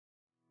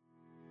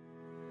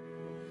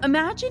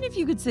Imagine if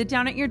you could sit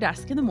down at your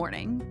desk in the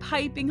morning,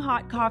 piping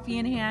hot coffee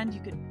in hand. You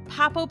could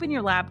pop open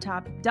your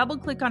laptop,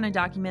 double-click on a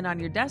document on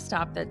your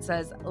desktop that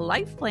says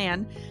Life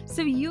Plan,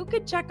 so you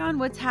could check on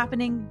what's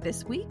happening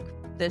this week,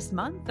 this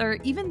month, or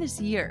even this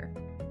year.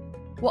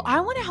 Well,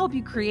 I want to help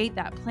you create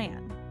that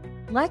plan.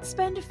 Let's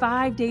spend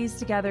 5 days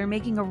together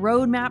making a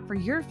roadmap for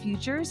your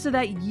future so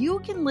that you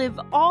can live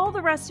all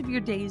the rest of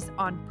your days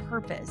on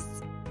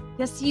purpose.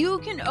 Yes, you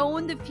can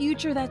own the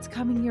future that's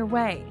coming your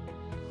way.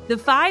 The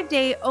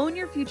 5-day Own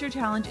Your Future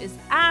Challenge is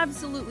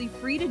absolutely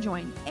free to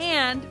join,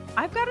 and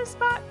I've got a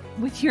spot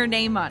with your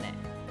name on it.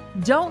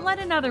 Don't let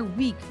another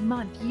week,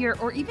 month, year,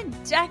 or even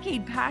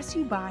decade pass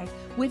you by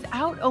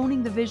without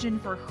owning the vision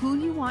for who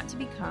you want to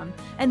become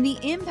and the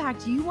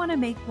impact you want to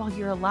make while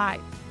you're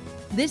alive.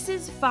 This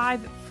is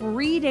 5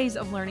 free days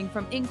of learning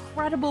from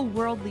incredible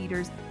world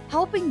leaders,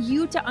 helping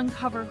you to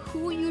uncover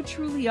who you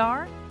truly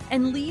are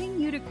and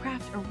leading you to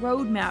craft a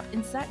roadmap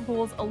and set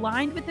goals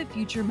aligned with the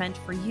future meant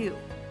for you.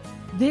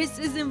 This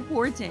is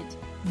important.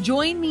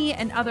 Join me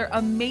and other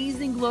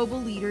amazing global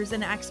leaders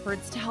and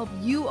experts to help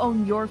you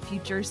own your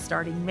future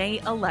starting May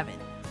 11th.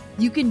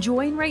 You can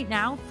join right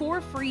now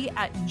for free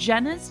at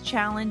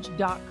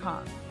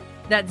jennaschallenge.com.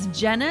 That's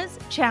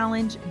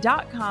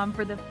jennaschallenge.com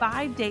for the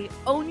 5-day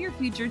Own Your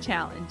Future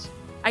Challenge.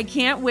 I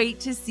can't wait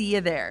to see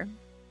you there.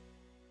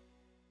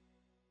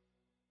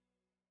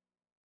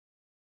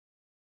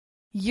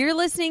 You're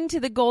listening to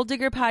the Goal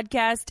Digger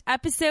Podcast,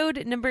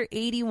 episode number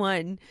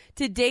 81.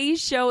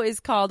 Today's show is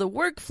called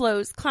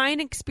Workflows, Client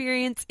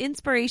Experience,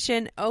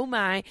 Inspiration, Oh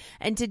My.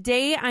 And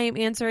today I am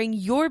answering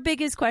your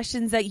biggest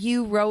questions that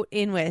you wrote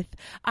in with.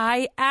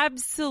 I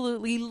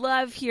absolutely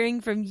love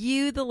hearing from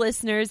you, the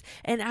listeners,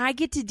 and I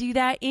get to do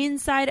that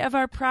inside of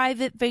our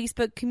private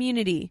Facebook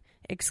community.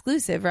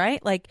 Exclusive,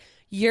 right? Like,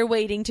 you're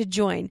waiting to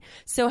join.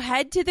 So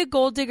head to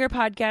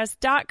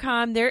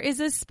thegoaldiggerpodcast.com. There is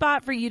a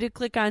spot for you to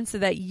click on so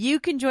that you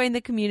can join the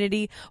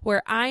community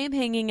where I am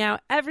hanging out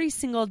every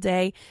single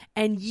day,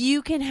 and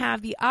you can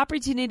have the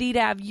opportunity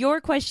to have your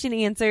question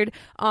answered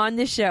on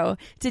the show.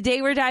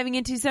 Today, we're diving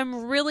into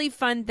some really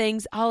fun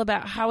things all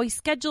about how I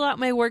schedule out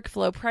my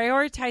workflow,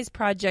 prioritize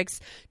projects,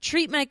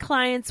 treat my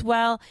clients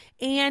well,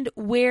 and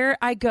where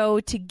I go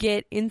to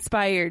get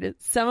inspired.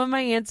 Some of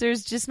my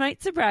answers just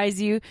might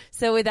surprise you.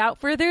 So without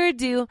further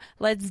ado,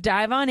 let's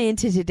dive on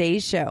into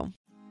today's show.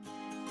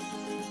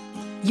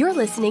 You're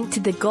listening to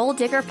the Goal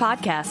Digger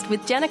Podcast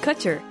with Jenna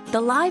Kutcher, the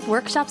live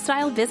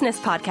workshop-style business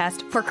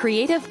podcast for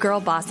creative girl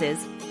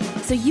bosses.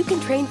 So you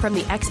can train from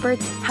the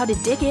experts how to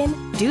dig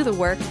in, do the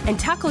work, and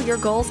tackle your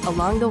goals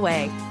along the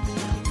way.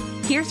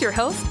 Here's your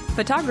host,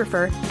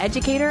 photographer,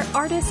 educator,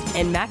 artist,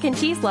 and mac and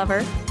cheese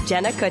lover,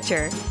 Jenna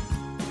Kutcher.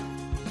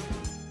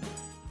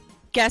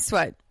 Guess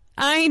what?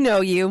 I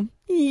know you.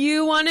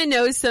 You want to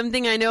know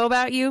something I know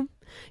about you?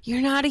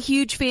 You're not a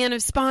huge fan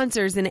of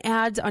sponsors and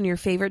ads on your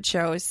favorite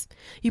shows.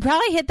 You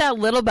probably hit that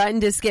little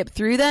button to skip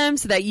through them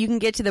so that you can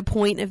get to the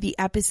point of the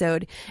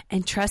episode.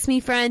 And trust me,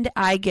 friend,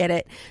 I get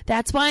it.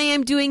 That's why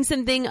I'm doing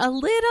something a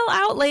little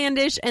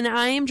outlandish, and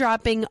I am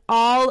dropping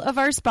all of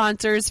our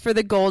sponsors for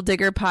the Goal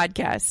Digger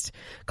Podcast.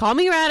 Call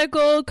me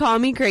radical, call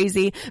me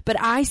crazy, but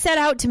I set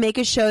out to make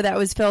a show that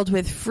was filled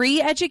with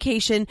free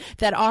education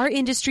that our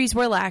industries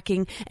were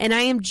lacking, and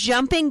I am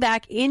jumping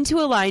back into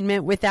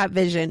alignment with that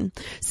vision.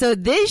 So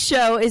this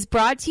show is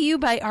brought to you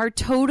by our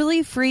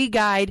totally free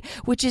guide,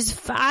 which is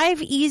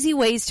 5 easy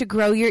ways to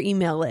grow your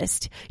email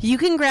list. You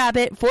can grab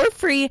it for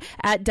free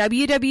at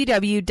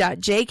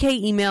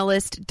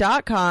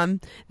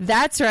www.jkemaillist.com.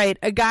 That's right,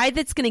 a guide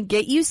that's going to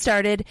get you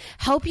started,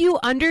 help you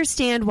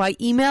understand why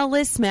email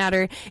lists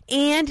matter,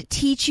 and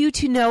teach you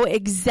to know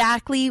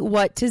exactly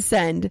what to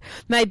send.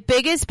 My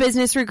biggest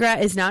business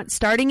regret is not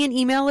starting an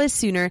email list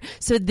sooner,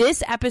 so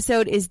this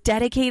episode is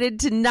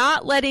dedicated to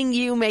not letting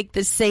you make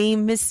the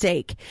same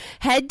mistake.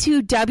 Head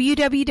to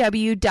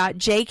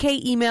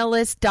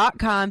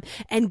www.jkemaillist.com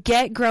and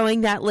get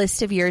growing that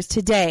list of yours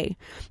today.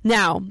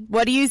 Now,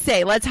 what do you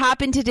say? Let's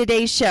hop into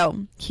today's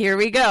show. Here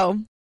we go.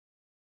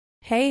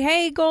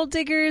 Hey, Goal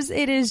Diggers,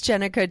 it is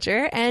Jenna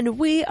Kutcher, and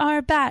we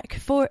are back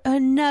for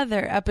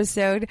another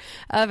episode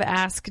of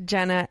Ask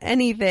Jenna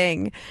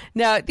Anything.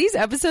 Now, these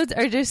episodes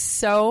are just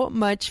so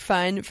much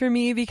fun for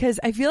me because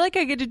I feel like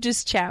I get to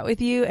just chat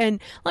with you,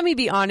 and let me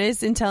be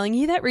honest in telling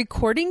you that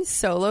recording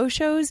solo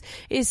shows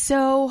is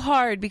so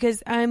hard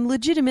because I'm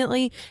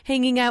legitimately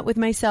hanging out with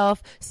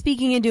myself,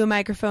 speaking into a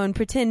microphone,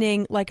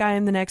 pretending like I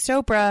am the next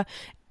Oprah,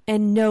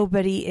 and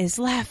nobody is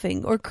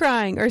laughing or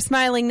crying or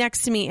smiling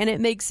next to me, and it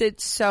makes it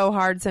so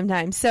hard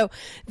sometimes. So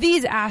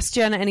these Ask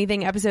Jenna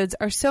Anything episodes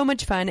are so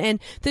much fun,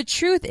 and the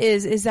truth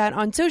is that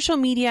on social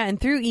media and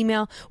through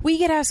email, we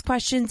get asked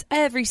questions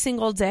every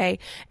single day,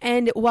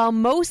 and while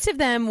most of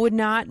them would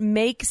not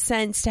make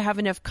sense to have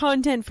enough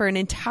content for an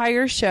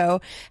entire show,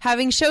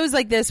 having shows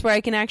like this where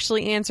I can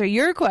actually answer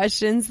your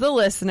questions, the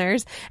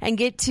listeners, and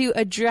get to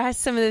address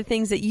some of the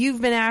things that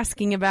you've been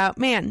asking about,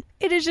 man,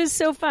 it is just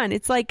so fun.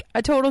 It's like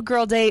a total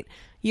girl date.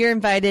 You're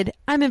invited.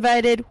 I'm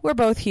invited. We're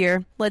both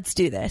here. Let's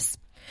do this.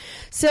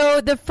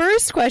 So the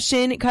first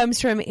question comes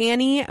from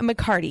Annie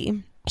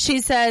McCarty.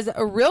 She says,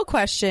 a real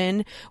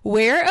question,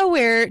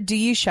 where do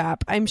you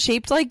shop? I'm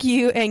shaped like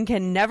you and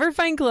can never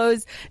find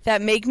clothes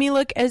that make me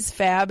look as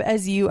fab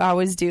as you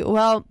always do.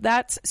 Well,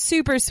 that's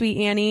super sweet,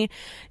 Annie.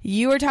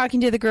 You are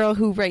talking to the girl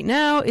who right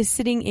now is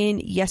sitting in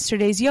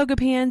yesterday's yoga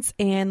pants.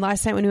 And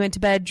last night when we went to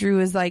bed, Drew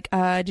was like,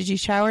 did you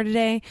shower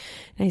today?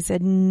 And I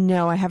said,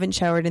 no, I haven't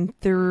showered in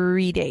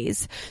 3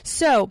 days.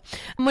 So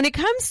when it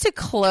comes to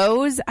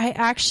clothes, I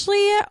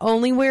actually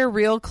only wear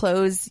real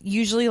clothes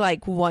usually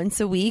like once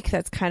a week.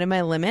 That's kind of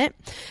my limit.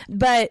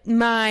 But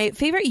my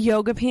favorite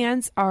yoga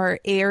pants are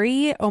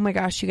Aerie. Oh my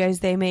gosh, you guys,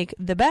 they make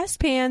the best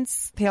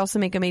pants. They also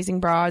make amazing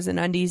bras and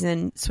undies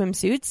and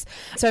swimsuits.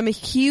 So I'm a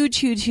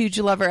huge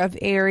lover of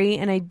Aerie,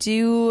 and I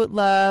do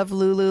love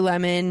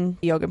Lululemon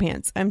yoga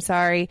pants. I'm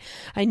sorry.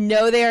 I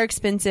know they are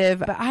expensive,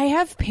 but I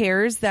have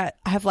pairs that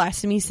have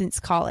lasted me since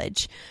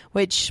college,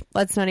 which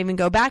let's not even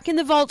go back in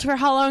the vault for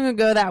how long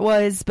ago that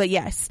was. But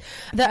yes,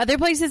 the other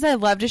places I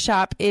love to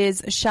shop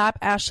is Shop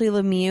Ashley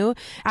Lemieux.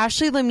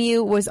 Ashley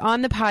Lemieux was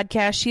on the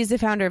podcast. She's the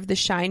founder of the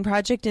Shine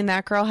Project, and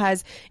that girl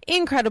has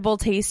incredible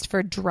taste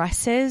for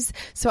dresses.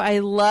 So I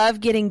love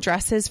getting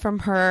dresses from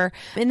her.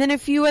 And then a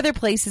few other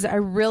places. I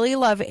really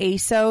love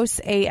ASOS,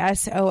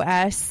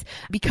 ASOS,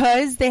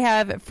 because they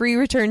have free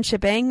return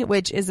shipping,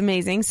 which is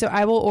amazing. So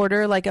I will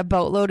order like a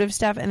boatload of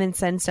stuff and then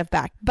send stuff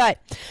back. But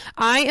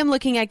I am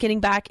looking at getting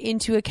back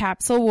into a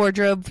capsule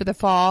wardrobe for the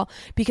fall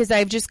because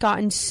I've just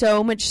gotten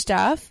so much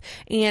stuff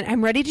and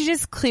I'm ready to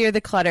just clear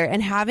the clutter.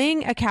 And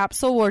having a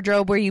capsule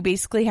wardrobe where you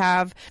basically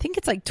have, I think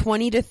it's like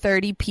 20 to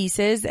 30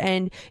 pieces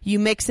and you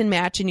mix and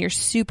match and you're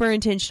super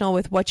intentional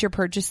with what you're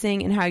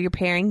purchasing and how you're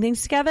pairing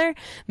things together.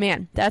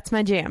 Man, that's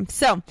my jam.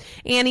 So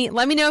Annie,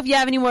 let me know if you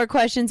have any more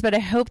questions, but I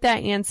hope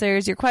that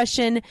answers your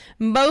question.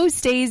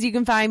 Most days you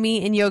can find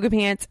me in yoga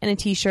pants and a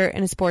t-shirt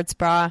and a sports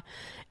bra.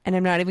 And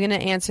I'm not even going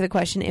to answer the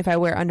question if I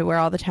wear underwear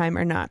all the time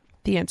or not.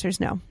 The answer is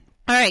no.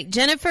 All right.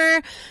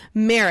 Jennifer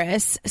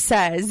Maris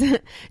says,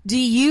 do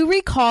you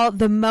recall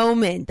the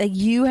moment that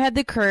you had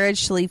the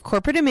courage to leave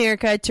corporate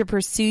America to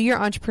pursue your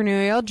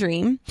entrepreneurial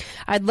dream?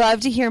 I'd love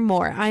to hear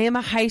more. I am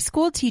a high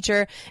school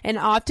teacher and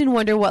often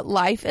wonder what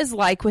life is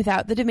like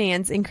without the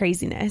demands and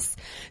craziness.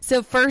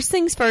 So first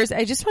things first,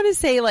 I just want to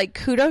say like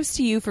kudos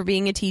to you for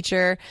being a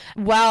teacher.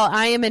 While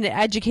I am an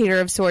educator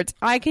of sorts,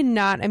 I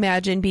cannot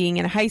imagine being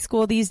in high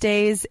school these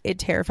days. It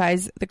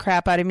terrifies the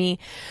crap out of me.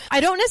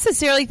 I don't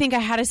necessarily think I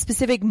had a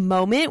specific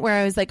moment where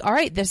I was like, all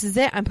right, this is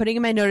it. I'm putting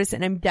in my notice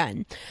and I'm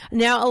done.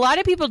 Now, a lot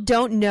of people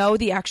don't know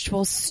the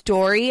actual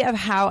story of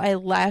how I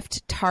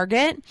left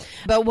Target,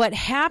 but what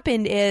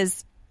happened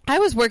is I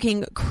was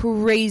working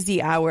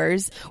crazy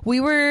hours.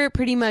 We were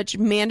pretty much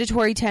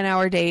mandatory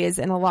 10-hour days,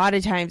 and a lot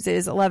of times it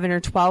is 11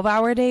 or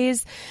 12-hour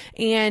days.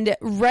 And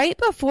right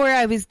before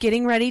I was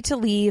getting ready to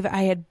leave,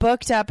 I had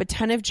booked up a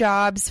ton of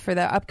jobs for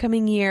the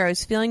upcoming year. I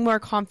was feeling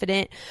more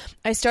confident.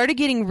 I started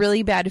getting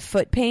really bad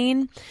foot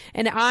pain,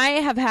 and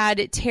I have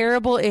had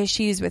terrible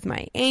issues with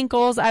my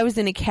ankles. I was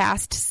in a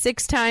cast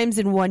 6 times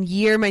in 1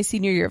 year, my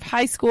senior year of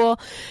high school.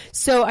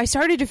 So I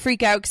started to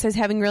freak out because I was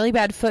having really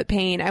bad foot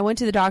pain. I went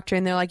to the doctor,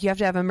 and they're like, you have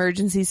to have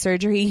emergency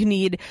surgery. You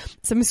need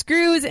some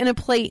screws and a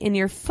plate in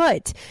your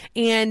foot.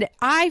 And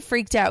I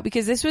freaked out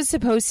because this was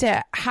supposed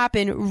to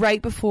happen right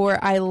before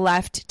I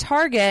left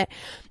Target.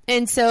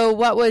 And so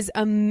what was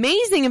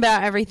amazing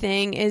about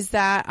everything is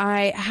that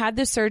I had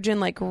the surgeon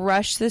like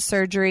rush the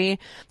surgery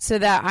so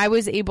that I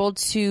was able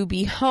to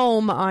be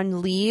home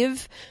on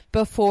leave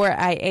before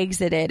I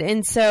exited.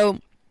 And so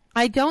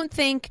I don't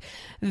think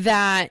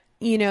that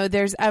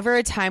there's ever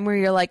a time where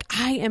you're like,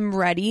 I am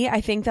ready.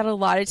 I think that a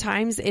lot of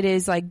times it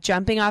is like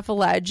jumping off a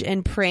ledge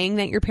and praying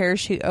that your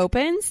parachute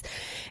opens.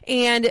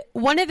 And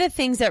one of the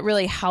things that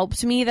really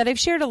helped me that I've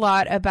shared a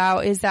lot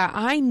about is that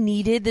I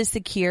needed the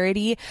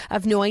security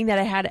of knowing that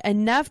I had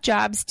enough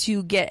jobs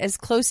to get as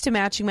close to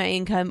matching my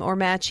income or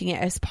matching it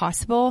as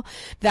possible.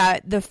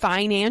 That the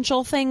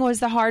financial thing was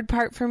the hard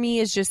part for me,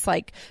 is just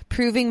like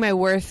proving my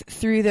worth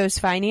through those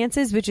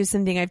finances, which is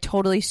something I've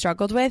totally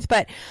struggled with.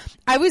 But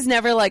I was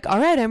never like, all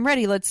right, I'm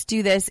ready, let's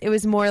do this. It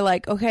was more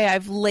like, okay,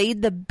 I've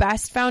laid the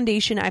best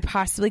foundation I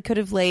possibly could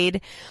have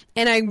laid.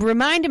 And I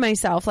reminded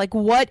myself, like,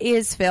 what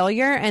is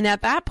failure? And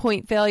at that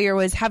point, failure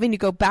was having to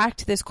go back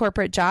to this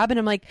corporate job. And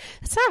I'm like,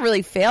 it's not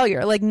really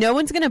failure. Like, no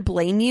one's going to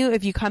blame you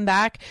if you come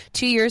back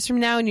 2 years from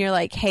now and you're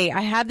like, hey,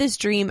 I had this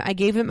dream. I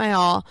gave it my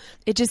all.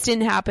 It just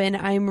didn't happen.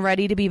 I'm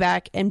ready to be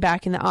back in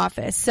the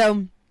office.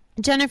 So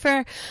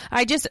Jennifer,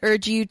 I just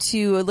urge you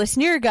to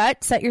listen to your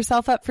gut, set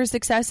yourself up for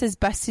success as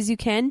best as you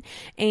can.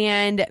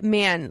 And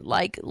man,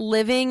 like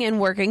living and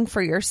working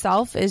for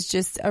yourself is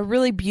just a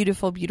really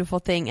beautiful, beautiful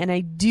thing. And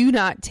I do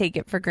not take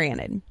it for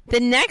granted. The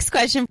next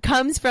question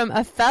comes from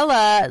a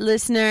fella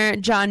listener,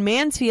 John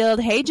Mansfield.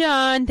 Hey,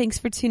 John, thanks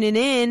for tuning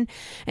in.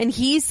 And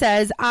he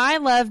says, I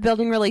love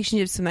building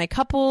relationships with my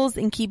couples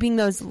and keeping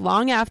those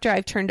long after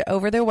I've turned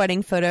over their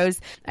wedding photos.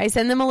 I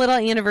send them a little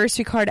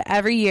anniversary card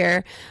every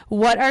year.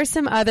 What are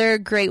some other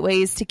great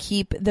ways to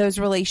keep those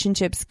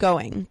relationships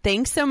going?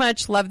 Thanks so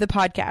much. Love the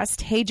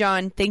podcast. Hey,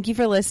 John, thank you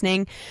for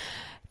listening.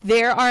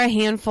 there are a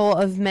handful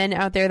of men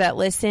out there that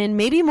listen,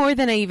 maybe more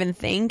than I even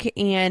think.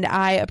 And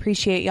I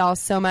appreciate y'all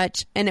so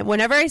much. And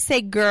whenever I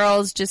say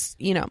girls, just,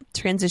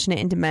 transition it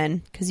into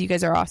men because you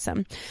guys are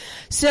awesome.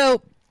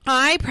 So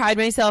I pride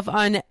myself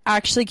on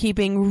actually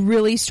keeping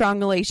really strong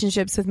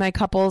relationships with my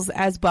couples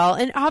as well.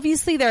 And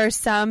obviously there are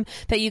some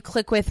that you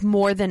click with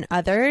more than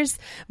others,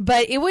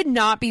 but it would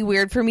not be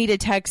weird for me to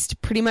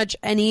text pretty much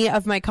any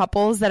of my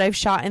couples that I've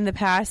shot in the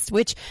past,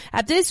 which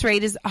at this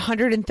rate is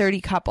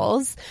 130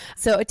 couples.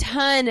 So a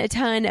ton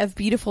of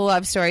beautiful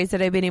love stories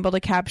that I've been able to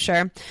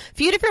capture. A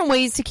few different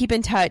ways to keep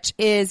in touch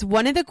is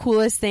one of the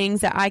coolest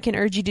things that I can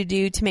urge you to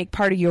do to make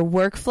part of your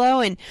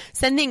workflow, and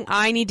something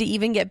I need to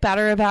even get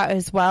better about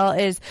as well,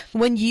 is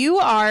when you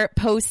are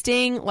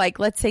posting, like,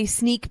 let's say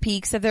sneak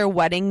peeks of their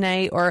wedding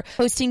night or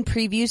posting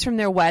previews from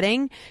their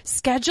wedding,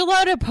 schedule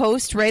out a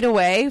post right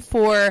away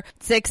for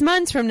 6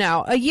 months from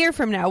now, a year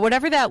from now,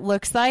 whatever that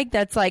looks like.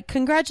 That's like,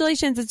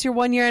 congratulations, it's your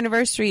 1 year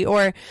anniversary,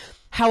 or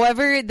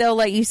however they'll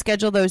let you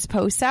schedule those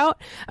posts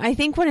out. I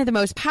think one of the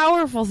most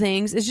powerful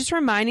things is just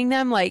reminding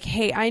them, like,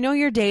 hey, I know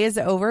your day is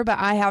over, but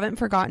I haven't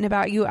forgotten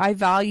about you. I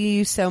value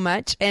you so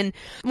much. And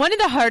one of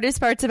the hardest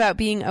parts about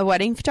being a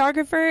wedding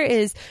photographer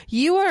is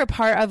you are a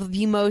part of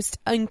the most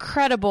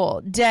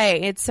incredible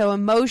day. It's so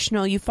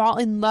emotional. You fall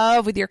in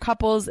love with your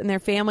couples and their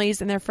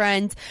families and their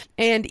friends.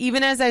 And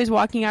even as I was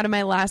walking out of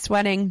my last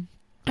wedding,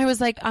 I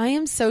was like, I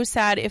am so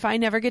sad. If I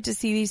never get to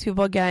see these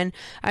people again,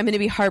 I'm going to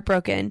be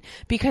heartbroken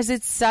because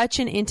it's such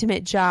an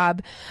intimate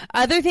job.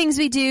 Other things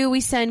we do,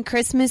 we send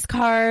Christmas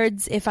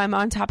cards if I'm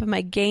on top of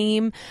my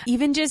game,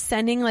 even just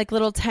sending like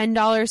little $10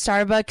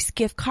 Starbucks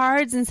gift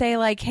cards and say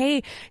like,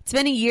 hey, it's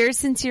been a year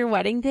since your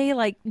wedding day.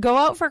 Like, go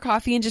out for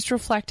coffee and just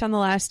reflect on the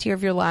last year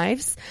of your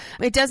lives.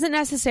 It doesn't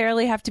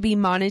necessarily have to be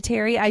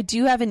monetary. I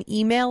do have an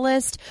email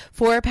list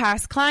for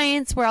past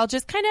clients where I'll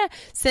just kind of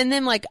send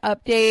them like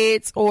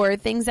updates or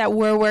things that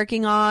we're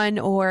working on,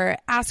 or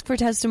ask for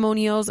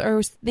testimonials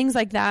or things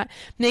like that,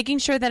 making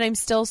sure that I'm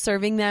still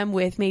serving them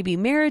with maybe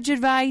marriage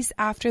advice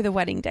after the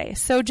wedding day.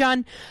 So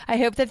John, I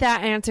hope that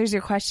answers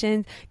your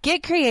question.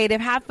 Get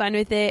creative, have fun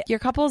with it. Your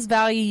couples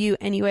value you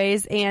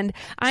anyways, and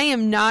I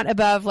am not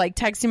above like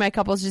texting my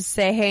couples just to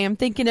say, hey, I'm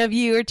thinking of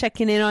you, or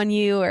checking in on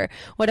you, or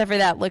whatever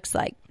that looks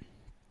like.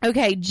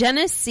 Okay,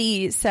 Jenna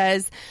C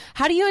says,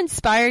 how do you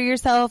inspire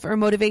yourself or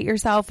motivate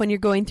yourself when you're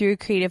going through a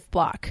creative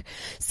block?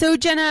 So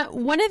Jenna,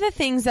 one of the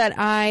things that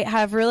I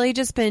have really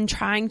just been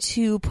trying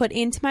to put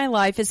into my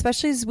life,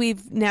 especially as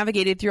we've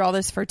navigated through all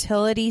this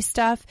fertility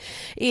stuff,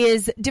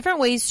 is different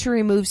ways to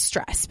remove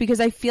stress, because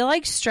I feel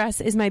like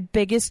stress is my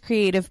biggest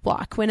creative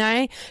block. When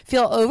I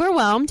feel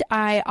overwhelmed,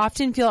 I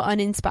often feel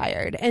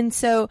uninspired. And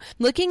so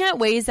looking at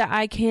ways that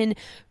I can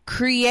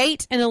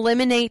create and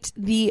eliminate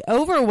the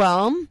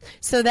overwhelm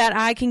so that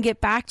I can get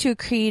back to a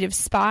creative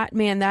spot,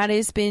 man, that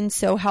has been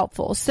so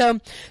helpful. So a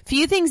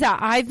few things that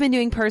I've been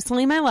doing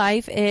personally in my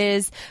life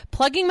is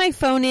plugging my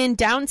phone in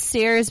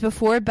downstairs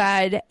before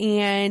bed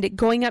and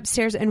going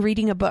upstairs and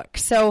reading a book.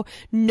 So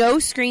no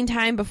screen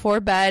time before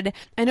bed.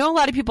 I know a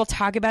lot of people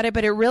talk about it,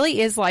 but it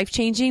really is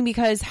life-changing,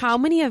 because how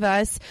many of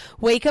us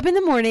wake up in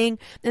the morning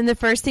and the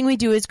first thing we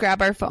do is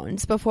grab our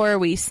phones before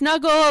we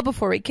snuggle,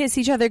 before we kiss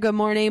each other good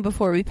morning,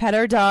 before we pet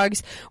our dogs,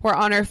 we're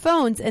on our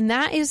phones, and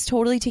that is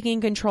totally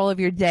taking control of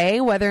your day,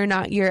 whether or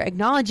not you're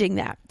acknowledging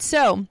that.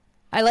 So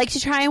I like to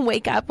try and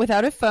wake up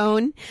without a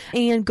phone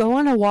and go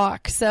on a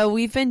walk. So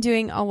we've been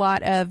doing a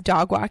lot of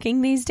dog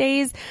walking these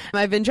days.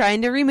 I've been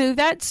trying to remove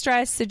that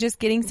stress. So just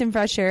getting some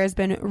fresh air has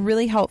been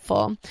really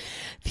helpful.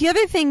 The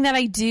other thing that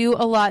I do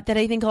a lot that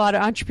I think a lot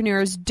of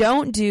entrepreneurs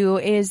don't do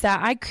is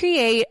that I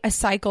create a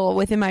cycle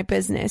within my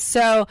business.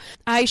 So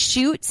I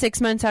shoot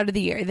 6 months out of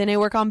the year. Then I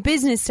work on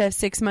business stuff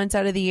 6 months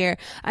out of the year.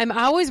 I'm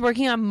always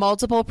working on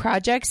multiple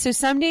projects. So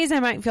some days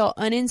I might feel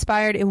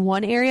uninspired in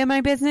one area of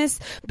my business,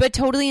 but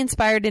totally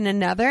inspired in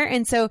another.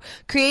 And so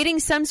creating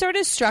some sort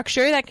of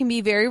structure that can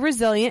be very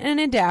resilient and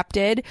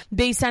adapted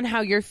based on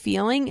how you're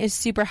feeling is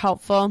super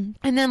helpful.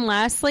 And then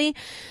lastly,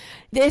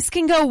 this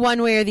can go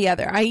one way or the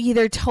other. I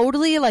either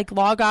totally like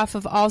log off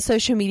of all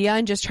social media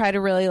and just try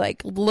to really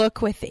like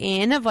look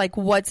within of like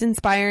what's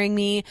inspiring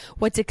me,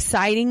 what's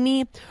exciting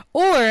me,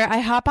 or I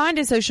hop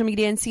onto social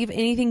media and see if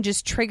anything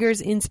just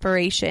triggers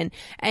inspiration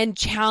and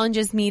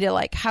challenges me to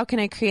like, how can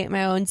I create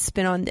my own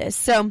spin on this?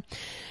 So,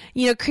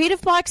 you know,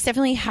 creative blocks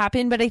definitely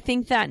happen, but I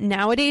think that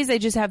nowadays I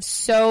just have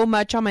so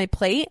much on my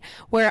plate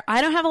where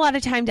I don't have a lot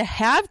of time to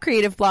have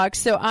creative blocks.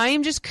 So I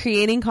am just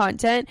creating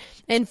content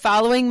and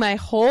following my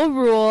whole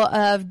rule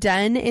of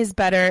done is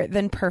better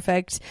than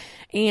perfect.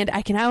 And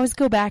I can always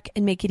go back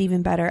and make it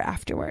even better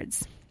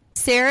afterwards.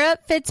 Sarah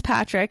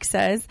Fitzpatrick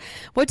says,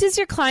 what does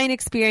your client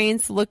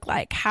experience look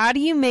like? How do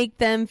you make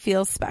them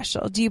feel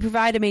special? Do you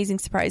provide amazing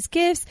surprise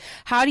gifts?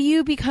 How do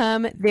you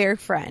become their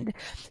friend?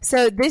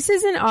 So this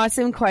is an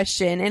awesome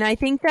question. And I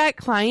think that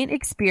client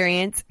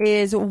experience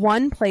is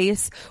one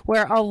place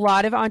where a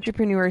lot of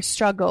entrepreneurs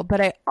struggle. But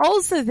I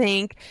also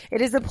think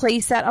it is a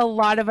place that a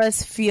lot of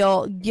us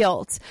feel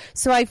guilt.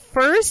 So I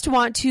first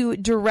want to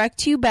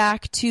direct you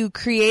back to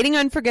Creating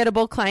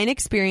Unforgettable Client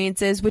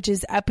Experiences, which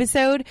is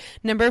episode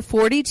number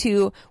 42.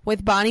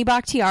 With Bonnie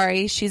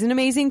Bakhtiari. She's an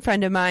amazing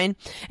friend of mine.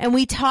 And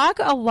we talk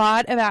a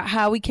lot about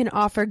how we can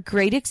offer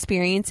great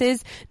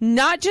experiences,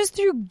 not just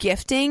through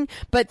gifting,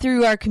 but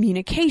through our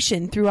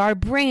communication, through our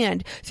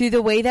brand, through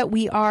the way that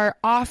we are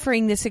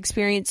offering this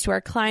experience to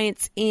our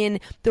clients, in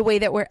the way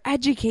that we're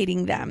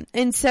educating them.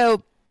 And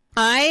so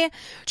I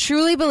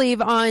truly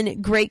believe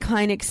on great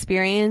client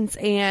experience,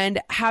 and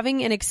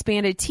having an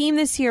expanded team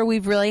this year,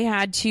 we've really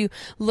had to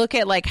look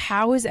at like,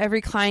 how is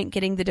every client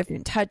getting the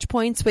different touch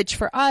points, which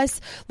for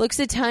us looks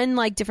a ton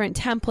like different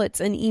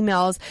templates and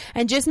emails,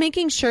 and just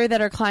making sure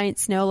that our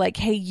clients know like,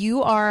 hey,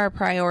 you are our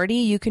priority.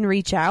 You can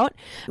reach out.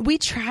 We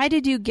try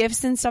to do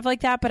gifts and stuff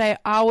like that,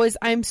 but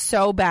I'm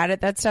so bad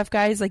at that stuff,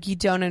 guys. Like, you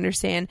don't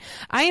understand.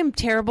 I am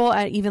terrible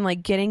at even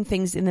like getting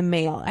things in the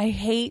mail. I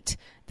hate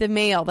the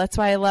mail. That's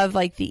why I love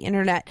like the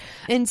internet.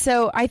 And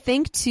so I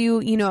think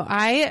too,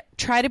 I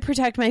try to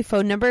protect my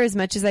phone number as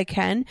much as I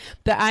can,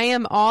 but I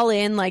am all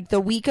in. Like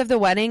the week of the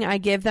wedding, I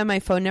give them my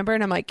phone number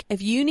and I'm like,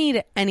 if you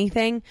need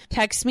anything,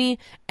 text me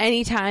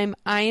anytime.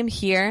 I am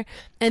here.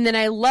 And then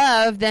I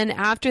love then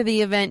after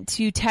the event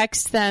to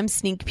text them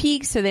sneak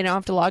peeks so they don't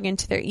have to log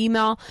into their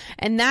email.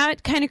 And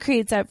that kind of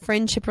creates that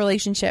friendship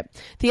relationship.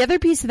 The other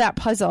piece of that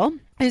puzzle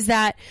is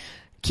that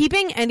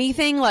keeping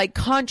anything like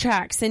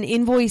contracts and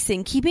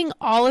invoicing, keeping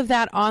all of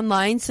that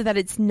online so that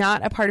it's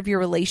not a part of your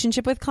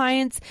relationship with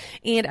clients.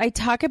 And I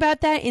talk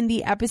about that in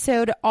the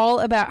episode all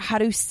about how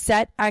to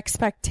set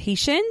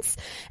expectations.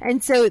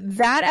 And so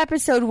that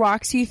episode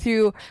walks you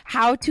through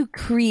how to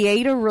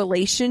create a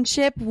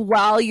relationship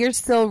while you're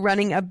still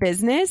running a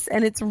business.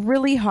 And it's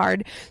really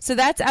hard. So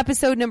that's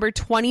episode number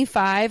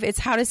 25. It's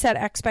how to set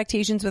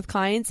expectations with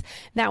clients.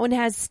 That one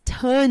has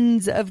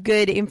tons of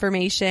good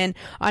information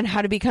on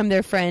how to become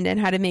their friend and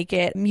how to make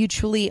it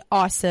mutually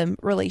awesome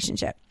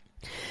relationship.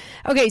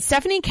 Okay,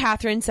 Stephanie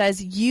Catherine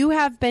says, you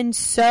have been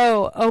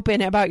so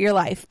open about your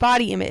life,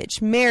 body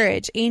image,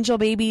 marriage, angel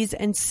babies,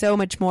 and so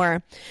much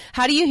more.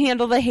 How do you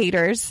handle the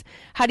haters?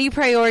 How do you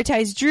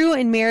prioritize Drew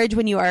in marriage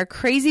when you are a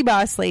crazy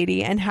boss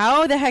lady? And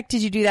how the heck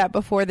did you do that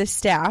before the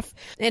staff?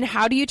 And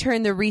how do you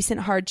turn the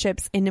recent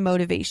hardships into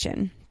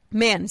motivation?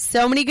 Man,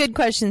 so many good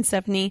questions,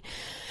 Stephanie.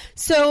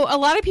 So a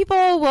lot of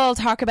people will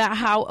talk about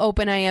how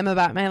open I am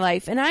about my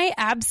life, and I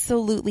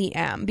absolutely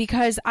am,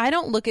 because I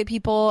don't look at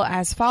people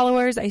as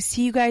followers. I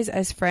see you guys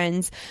as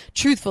friends,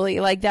 truthfully.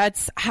 Like,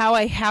 that's how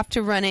I have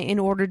to run it in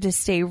order to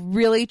stay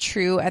really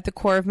true at the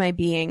core of my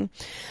being.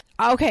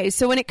 Okay,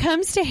 so when it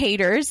comes to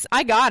haters,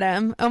 I got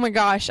them. Oh my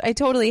gosh, I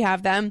totally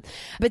have them,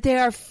 but they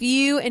are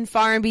few and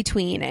far in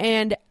between.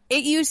 And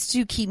it used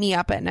to keep me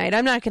up at night.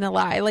 I'm not going to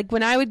lie. Like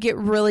when I would get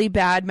really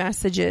bad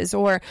messages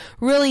or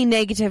really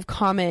negative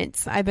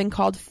comments, I've been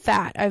called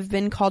fat. I've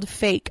been called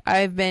fake.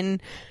 I've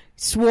been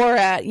swore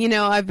at,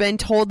 I've been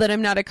told that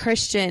I'm not a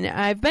Christian.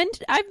 I've been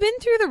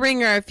through the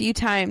ringer a few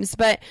times,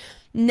 but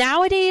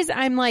nowadays,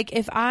 I'm like,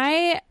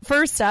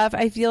 first off,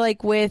 I feel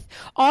like with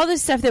all the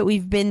stuff that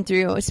we've been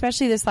through,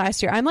 especially this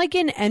last year, I'm like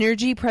in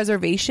energy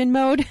preservation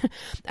mode.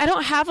 I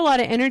don't have a lot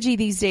of energy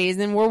these days,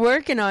 and we're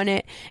working on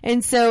it.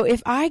 And so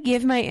if I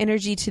give my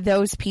energy to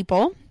those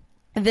people,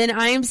 then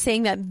I am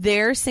saying that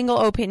their single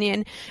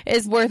opinion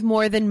is worth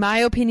more than my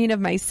opinion of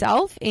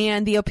myself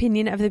and the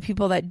opinion of the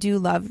people that do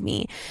love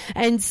me.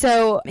 And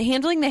so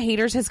handling the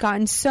haters has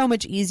gotten so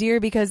much easier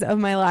because of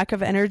my lack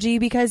of energy,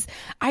 because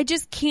I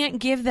just can't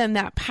give them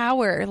that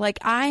power. Like,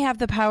 I have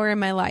the power in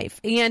my life.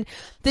 And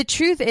the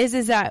truth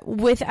is that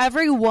with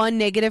every one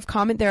negative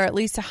comment, there are at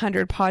least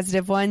 100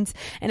 positive ones.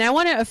 And I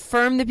want to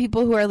affirm the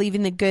people who are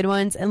leaving the good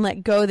ones and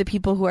let go of the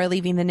people who are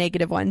leaving the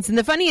negative ones. And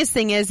the funniest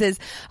thing is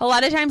a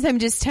lot of times I'm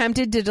just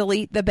tempted to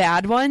delete the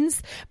bad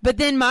ones, but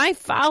then my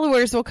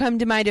followers will come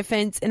to my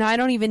defense and I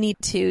don't even need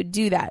to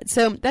do that.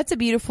 So that's a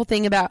beautiful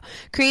thing about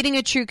creating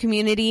a true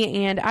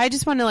community. And I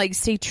just want to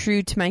stay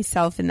true to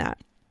myself in that.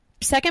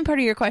 Second part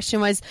of your question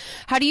was,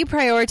 how do you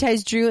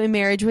prioritize Drew in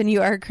marriage when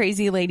you are a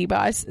crazy lady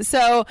boss?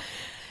 So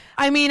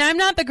I'm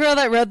not the girl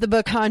that wrote the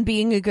book on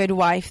being a good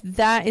wife.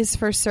 That is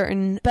for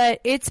certain. But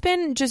it's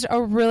been just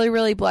a really,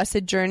 really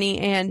blessed journey.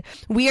 And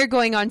we are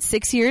going on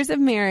 6 years of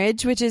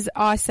marriage, which is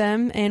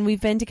awesome. And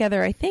we've been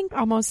together, I think,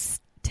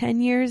 almost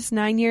 10 years,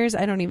 9 years.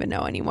 I don't even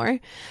know anymore.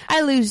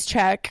 I lose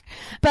track.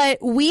 But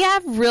we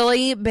have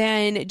really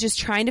been just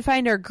trying to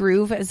find our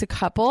groove as a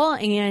couple,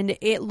 and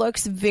it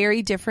looks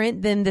very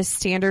different than the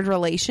standard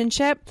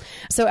relationship.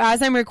 So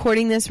as I'm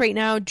recording this right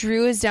now,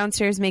 Drew is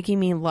downstairs making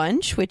me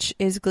lunch, which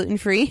is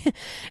gluten-free.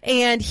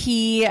 And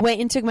he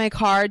went and took my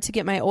car to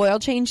get my oil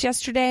changed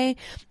yesterday.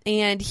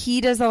 And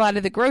he does a lot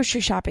of the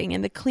grocery shopping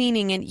and the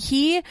cleaning, and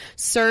he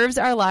serves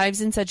our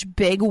lives in such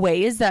big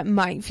ways that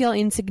might feel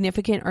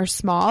insignificant or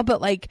small,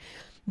 but like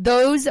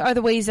those are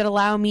the ways that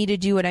allow me to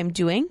do what I'm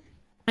doing.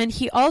 And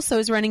he also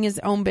is running his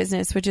own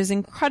business, which is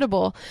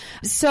incredible.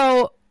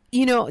 So,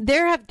 you know,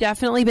 there have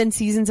definitely been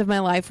seasons of my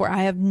life where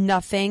I have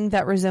nothing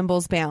that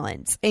resembles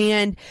balance.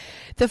 And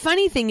the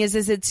funny thing is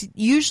it's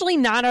usually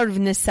not out of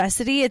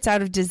necessity. It's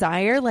out of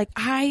desire. Like,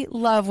 I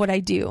love what I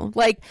do.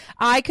 Like,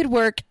 I could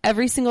work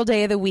every single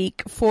day of the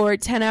week for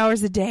 10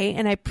 hours a day,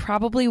 and I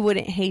probably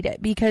wouldn't hate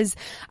it because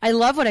I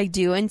love what I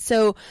do. And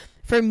so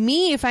for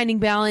me, finding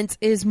balance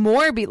is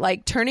more be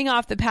like turning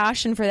off the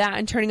passion for that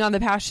and turning on the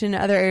passion in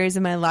other areas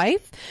of my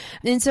life.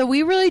 And so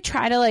we really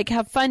try to like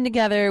have fun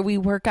together. We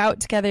work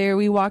out together.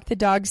 We walk the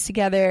dogs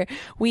together.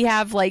 We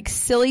have like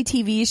silly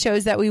TV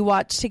shows that we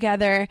watch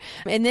together.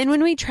 And then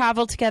when we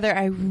travel together,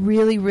 I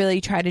really,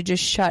 really try to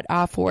just shut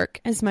off work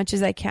as much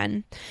as I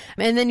can.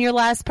 And then your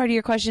last part of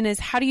your question is,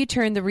 how do you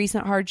turn the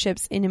recent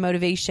hardships into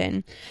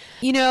motivation?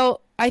 You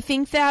know, I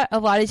think that a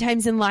lot of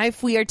times in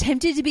life, we are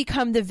tempted to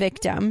become the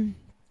victim.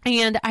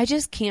 And I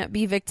just can't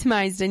be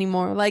victimized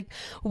anymore. Like,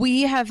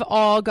 we have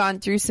all gone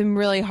through some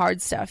really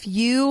hard stuff.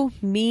 You,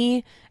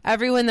 me,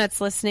 everyone that's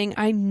listening,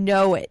 I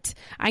know it.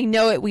 I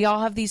know it. We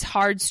all have these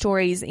hard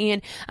stories,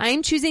 and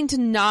I'm choosing to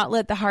not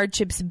let the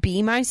hardships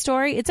be my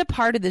story. It's a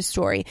part of the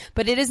story,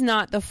 but it is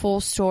not the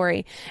full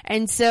story.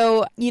 And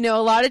so, you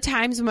know, a lot of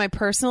times when my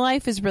personal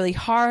life is really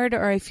hard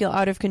or I feel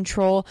out of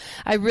control,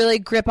 I really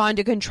grip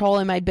onto control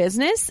in my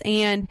business,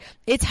 and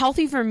it's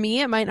healthy for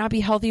me. It might not be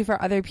healthy for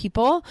other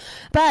people,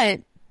 but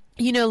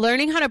you know,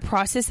 learning how to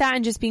process that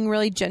and just being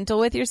really gentle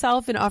with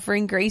yourself and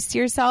offering grace to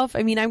yourself.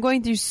 I mean, I'm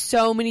going through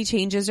so many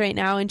changes right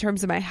now in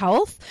terms of my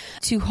health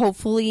to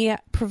hopefully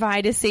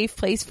provide a safe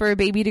place for a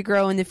baby to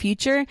grow in the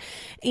future.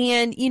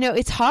 And, you know,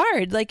 it's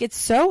hard. Like, it's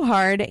so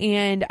hard.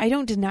 And I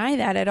don't deny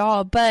that at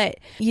all. But,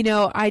 you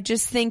know, I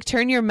just think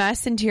turn your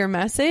mess into your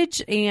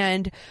message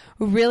and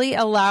really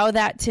allow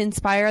that to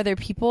inspire other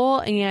people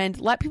and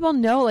let people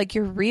know, like,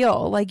 you're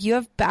real. Like, you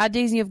have bad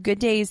days and you have good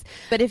days.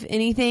 But if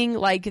anything,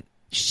 like,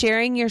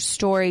 sharing your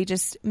story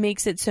just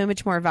makes it so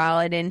much more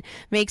valid and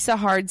makes the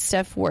hard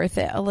stuff worth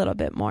it a little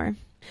bit more.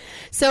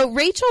 So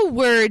Rachel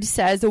Word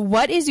says,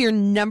 what is your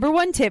number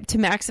one tip to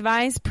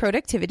maximize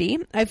productivity?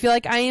 I feel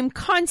like I am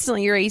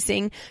constantly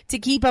racing to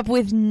keep up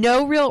with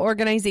no real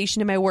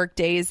organization in my work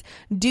days.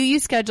 Do you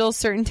schedule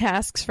certain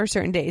tasks for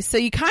certain days? So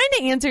you kind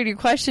of answered your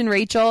question,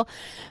 Rachel.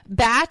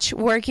 Batch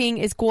working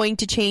is going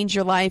to change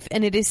your life,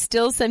 and it is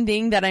still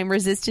something that I'm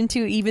resistant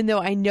to, even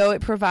though I know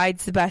it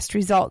provides the best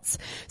results.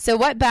 So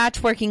what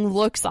batch working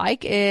looks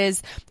like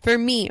is, for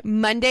me,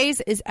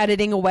 Mondays is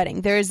editing a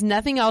wedding. There is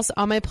nothing else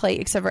on my plate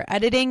except for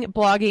editing,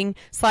 blogging,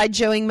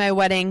 slideshowing my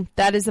wedding.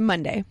 That is a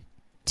Monday.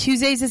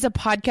 Tuesdays is a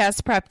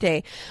podcast prep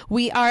day.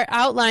 We are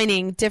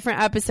outlining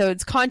different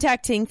episodes,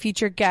 contacting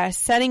future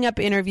guests, setting up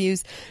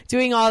interviews,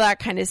 doing all that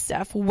kind of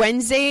stuff.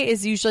 Wednesday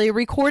is usually a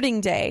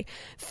recording day.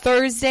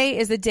 Thursday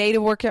is a day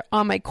to work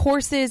on my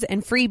courses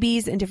and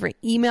freebies and different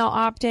email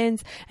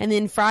opt-ins. And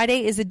then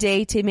Friday is a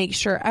day to make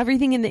sure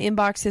everything in the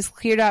inbox is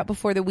cleared out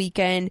before the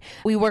weekend.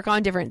 We work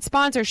on different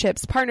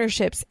sponsorships,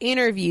 partnerships,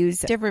 interviews,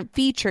 different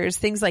features,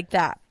 things like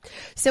that.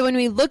 So when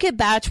we look at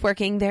batch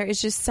working, there is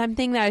just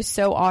something that is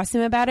so awesome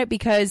about it,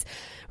 because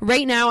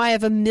right now I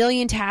have a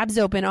million tabs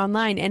open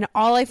online, and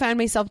all I find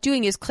myself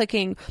doing is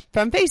clicking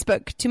from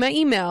Facebook to my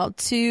email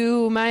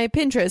to my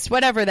Pinterest,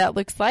 whatever that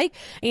looks like.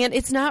 And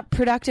it's not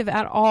productive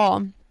at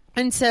all.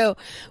 And so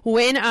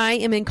when I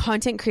am in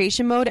content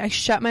creation mode, I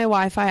shut my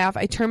Wi-Fi off,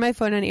 I turn my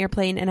phone on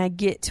airplane, and I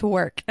get to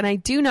work. And I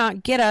do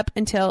not get up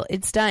until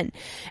it's done.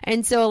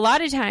 And so a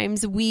lot of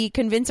times we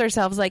convince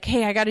ourselves like,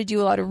 hey, I got to do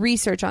a lot of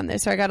research on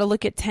this, or I got to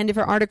look at 10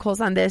 different articles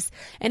on this.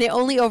 And it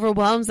only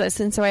overwhelms us.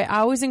 And so I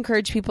always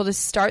encourage people to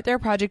start their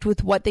project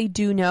with what they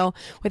do know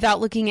without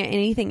looking at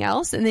anything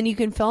else. And then you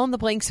can fill in the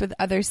blanks with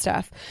other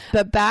stuff.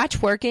 But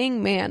batch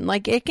working, man,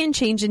 like, it can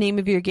change the name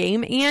of your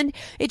game. And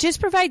it just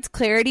provides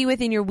clarity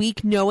within your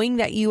week, knowing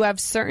that you have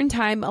certain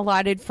time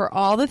allotted for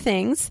all the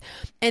things,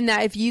 and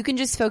that if you can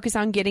just focus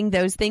on getting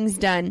those things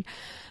done.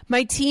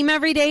 My team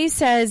every day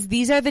says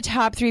these are the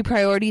top 3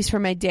 priorities for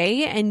my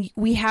day, and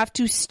we have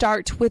to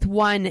start with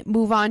 1,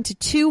 move on to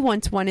 2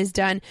 once 1 is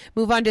done,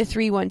 move on to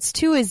 3 once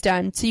 2 is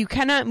done. So you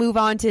cannot move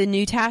on to a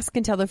new task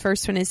until the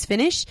first one is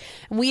finished.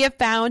 And we have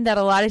found that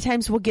a lot of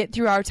times we'll get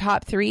through our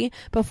top 3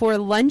 before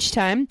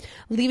lunchtime,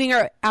 leaving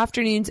our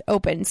afternoons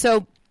open.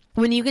 So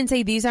when you can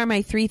say, these are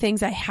my 3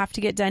 things I have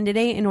to get done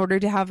today in order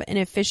to have an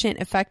efficient,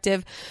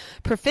 effective,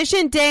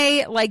 proficient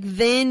day, like,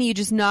 then you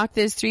just knock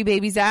those 3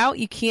 babies out.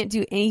 You can't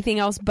do anything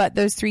else but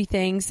those 3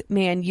 things.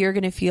 Man, you're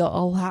going to feel a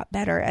lot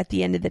better at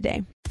the end of the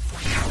day.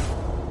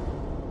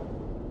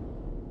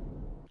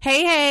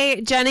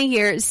 Hey, Jenna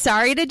here.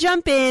 Sorry to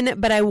jump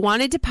in, but I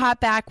wanted to pop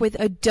back with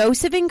a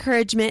dose of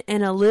encouragement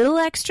and a little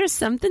extra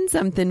something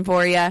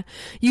for you.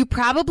 You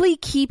probably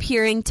keep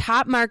hearing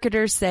top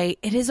marketers say,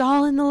 it is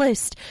all in the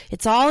list.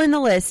 It's all in the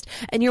list.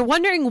 And you're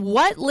wondering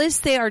what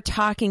list they are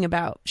talking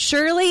about.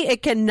 Surely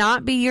it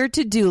cannot be your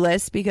to-do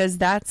list because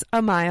that's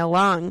a mile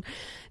long.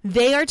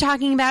 They are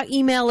talking about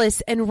email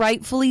lists, and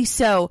rightfully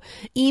so.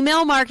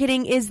 Email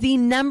marketing is the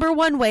number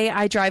one way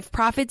I drive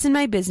profits in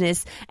my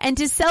business. And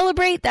to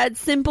celebrate that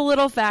simple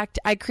little fact,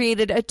 I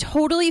created a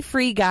totally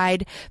free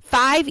guide,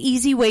 5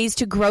 easy ways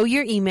to grow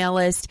your email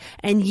list.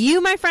 And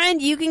you, my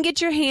friend, you can get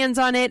your hands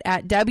on it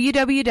at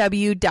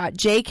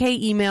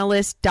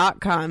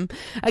www.jkemaillist.com.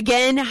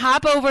 Again,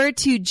 hop over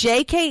to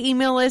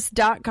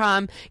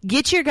jkemaillist.com,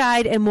 get your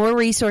guide and more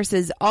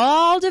resources,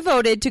 all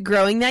devoted to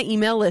growing that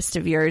email list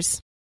of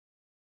yours.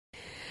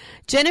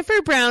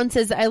 Jennifer Brown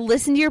says, I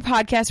listen to your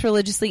podcast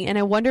religiously and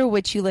I wonder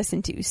which you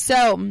listen to.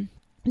 So,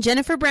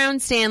 Jennifer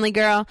Brown Stanley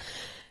girl.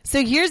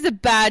 So here's the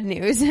bad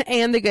news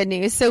and the good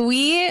news. So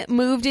we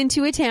moved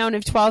into a town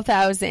of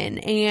 12,000,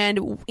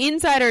 and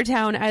inside our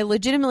town, I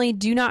legitimately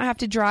do not have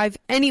to drive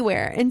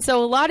anywhere. And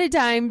so a lot of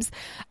times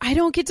I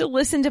don't get to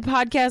listen to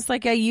podcasts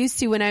like I used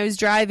to when I was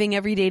driving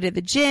every day to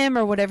the gym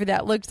or whatever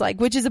that looked like,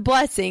 which is a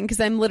blessing because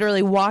I'm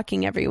literally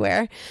walking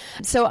everywhere.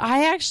 So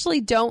I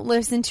actually don't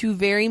listen to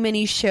very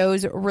many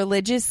shows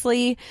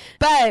religiously,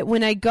 but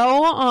when I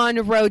go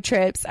on road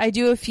trips, I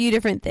do a few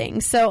different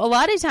things. So a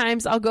lot of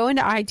times I'll go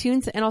into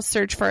iTunes and I'll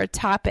search for a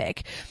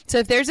topic. So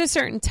if there's a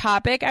certain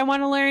topic I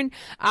want to learn,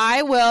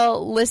 I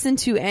will listen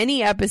to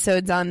any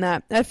episodes on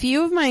that. A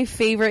few of my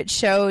favorite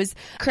shows,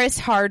 Chris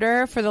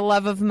Harder, For the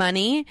Love of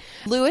Money,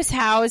 Lewis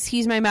Howes,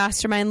 he's my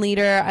mastermind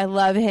leader. I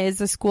love his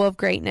The School of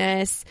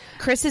Greatness.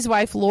 Chris's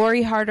wife,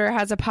 Lori Harder,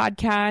 has a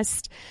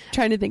podcast. I'm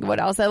trying to think of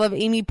what else. I love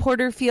Amy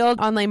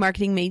Porterfield, Online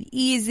Marketing Made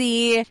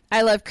Easy.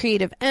 I love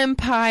Creative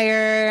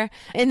Empire.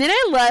 And then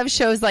I love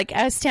shows like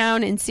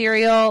S-Town and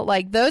Serial.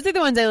 Like, those are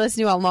the ones I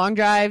listen to on long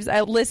drives. I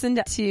listened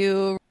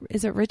to,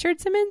 is it Richard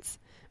Simmons?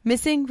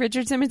 Missing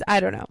Richard Simmons? I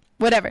don't know.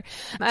 Whatever.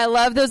 I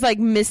love those like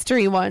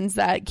mystery ones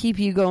that keep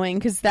you going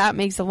because that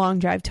makes a long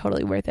drive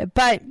totally worth it.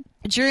 But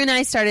Drew and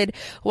I started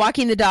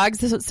walking the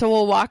dogs, so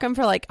we'll walk them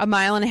for like 1.5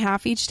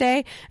 miles each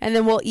day, and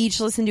then we'll each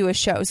listen to a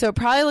show. So it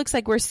probably looks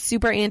like we're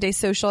super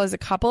antisocial as a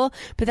couple,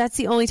 but that's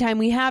the only time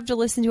we have to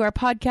listen to our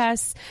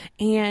podcasts,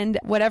 and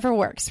whatever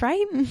works,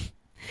 right?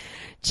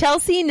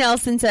 Chelsea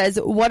Nelson says,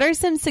 what are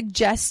some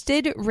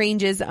suggested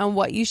ranges on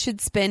what you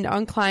should spend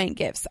on client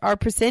gifts? Are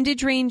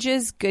percentage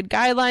ranges good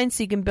guidelines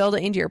so you can build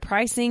it into your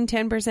pricing,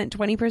 10%,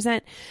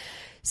 20%?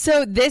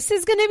 So this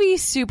is going to be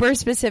super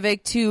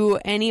specific to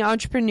any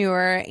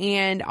entrepreneur,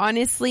 and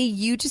honestly,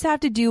 you just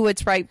have to do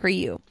what's right for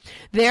you.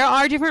 There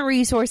are different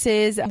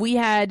resources. We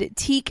had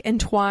Teak and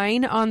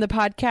Twine on the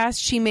podcast.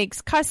 She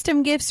makes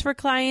custom gifts for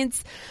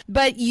clients,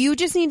 but you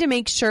just need to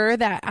make sure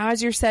that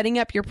as you're setting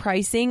up your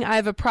pricing, I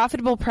have a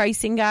profitable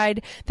pricing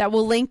guide that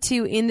we'll link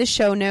to in the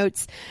show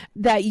notes,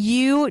 that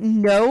you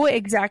know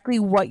exactly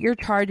what you're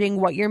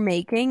charging, what you're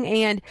making,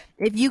 and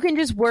if you can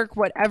just work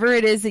whatever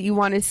it is that you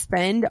want to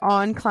spend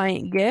on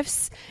client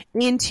gifts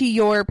into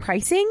your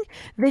pricing,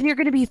 then you're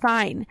going to be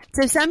fine.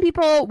 So some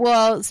people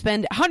will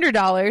spend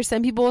 $100,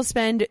 some people will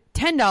spend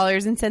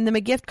 $10 and send them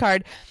a gift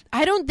card.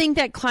 I don't think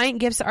that client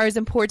gifts are as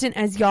important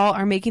as y'all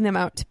are making them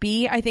out to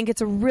be. I think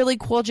it's a really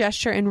cool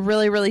gesture and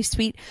really, really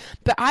sweet.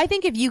 But I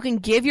think if you can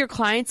give your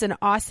clients an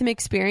awesome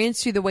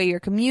experience through the way you're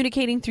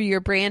communicating, through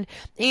your brand,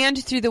 and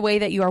through the way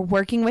that you are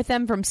working with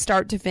them from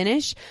start to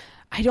finish,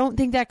 I don't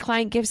think that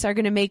client gifts are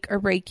going to make or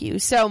break you.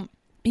 So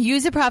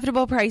use a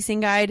profitable pricing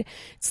guide.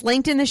 It's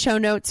linked in the show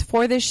notes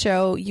for this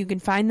show. You can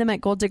find them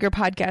at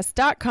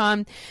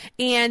golddiggerpodcast.com,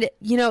 and,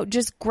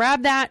 just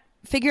grab that.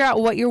 Figure out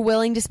what you're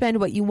willing to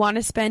spend, what you want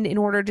to spend in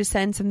order to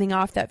send something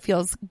off that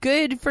feels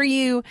good for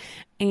you.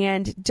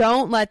 And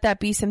don't let that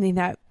be something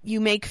that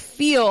you make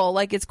feel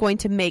like it's going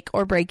to make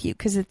or break you,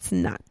 because it's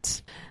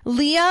not.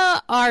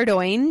 Leah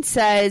Ardoin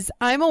says,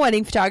 I'm a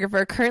wedding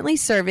photographer currently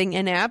serving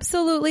and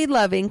absolutely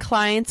loving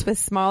clients with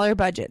smaller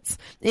budgets.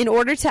 In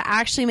order to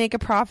actually make a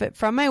profit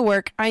from my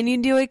work, I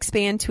need to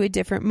expand to a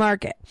different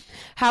market.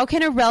 How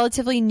can a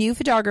relatively new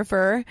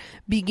photographer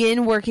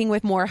begin working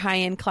with more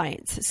high-end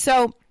clients?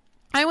 So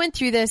I went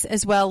through this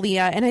as well,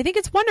 Leah, and I think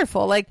it's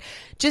wonderful. Like,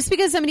 just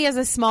because somebody has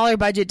a smaller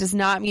budget does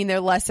not mean they're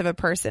less of a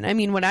person. I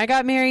mean, when I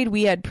got married,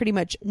 we had pretty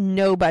much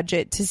no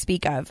budget to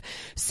speak of.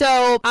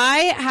 So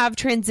I have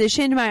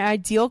transitioned my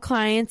ideal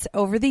clients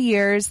over the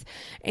years,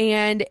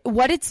 and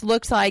what it's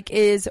looked like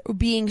is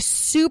being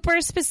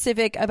super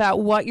specific about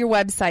what your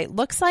website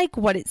looks like,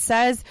 what it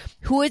says,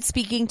 who it's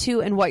speaking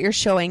to, and what you're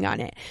showing on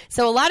it.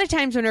 So a lot of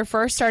times when we're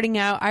first starting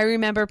out, I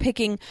remember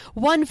picking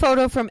one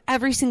photo from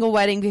every single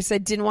wedding because I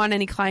didn't want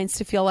any clients to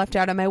to feel left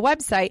out on my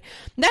website.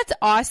 That's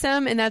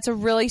awesome. And that's a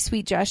really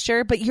sweet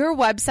gesture, but your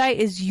website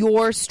is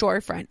your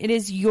storefront. It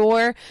is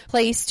your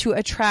place to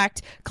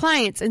attract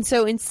clients. And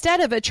so instead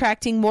of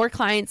attracting more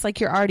clients like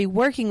you're already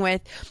working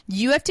with,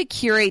 you have to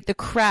curate the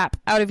crap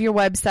out of your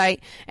website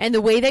and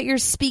the way that you're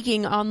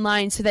speaking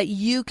online so that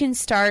you can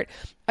start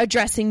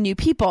addressing new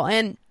people.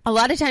 And a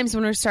lot of times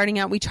when we're starting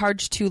out, we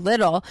charge too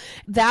little.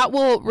 That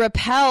will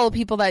repel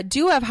people that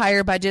do have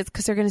higher budgets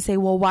because they're going to say,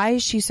 well, why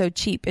is she so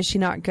cheap? Is she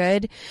not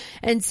good?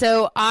 And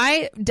so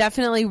I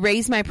definitely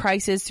raise my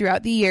prices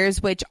throughout the years,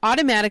 which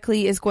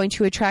automatically is going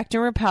to attract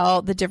and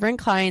repel the different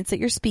clients that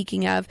you're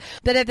speaking of.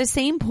 But at the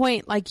same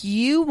point, like,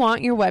 you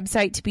want your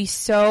website to be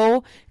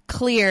so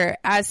clear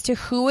as to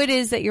who it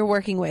is that you're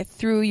working with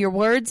through your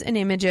words and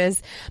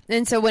images.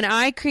 And so when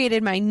I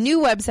created my new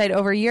website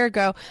over a year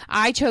ago,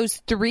 I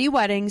chose 3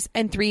 weddings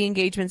and 3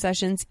 engagement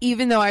sessions,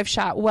 even though I've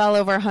shot well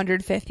over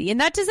 150.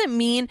 And that doesn't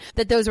mean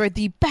that those were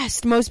the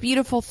best, most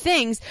beautiful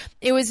things.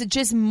 It was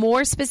just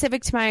more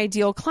specific to my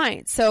ideal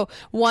clients. So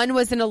one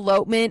was an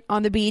elopement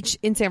on the beach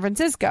in San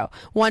Francisco.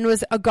 One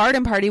was a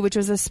garden party, which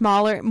was a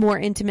smaller, more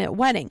intimate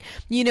wedding.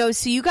 You know,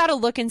 so you got to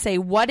look and say,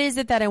 what is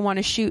it that I want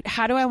to shoot?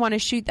 How do I want to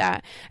shoot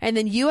that? And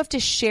then you have to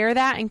share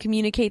that and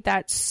communicate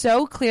that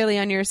so clearly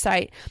on your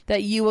site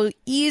that you will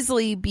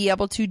easily be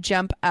able to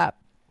jump up.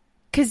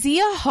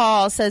 Kazia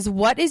Hall says,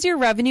 what is your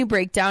revenue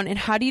breakdown and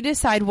how do you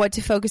decide what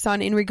to focus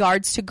on in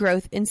regards to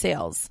growth in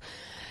sales?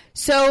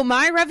 So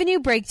my revenue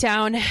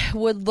breakdown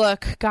would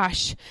look,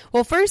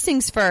 well, first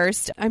things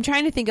first, I'm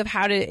trying to think of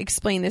how to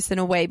explain this in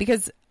a way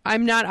because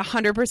I'm not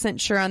 100%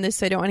 sure on this,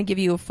 so I don't want to give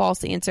you a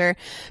false answer.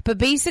 But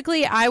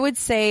basically, I would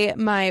say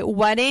my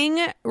wedding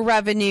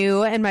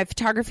revenue and my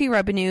photography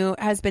revenue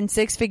has been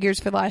 6 figures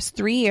for the last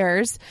 3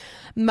 years.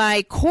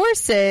 My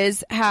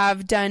courses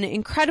have done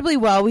incredibly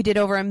well. We did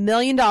over $1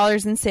 million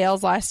in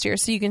sales last year.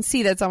 So you can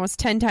see that's almost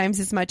 10 times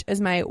as much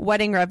as my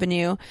wedding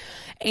revenue.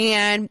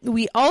 And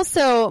we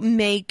also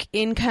make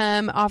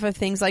income off of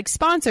things like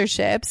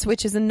sponsorships,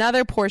 which is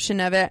another portion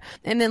of it.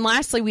 And then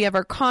lastly, we have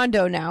our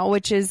condo now,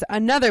 which is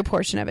another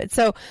portion of it.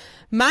 So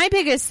my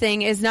biggest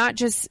thing is not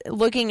just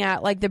looking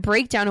at like the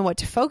breakdown and what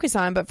to focus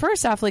on, but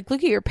first off, like,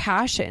 look at your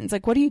passions.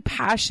 Like, what are you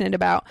passionate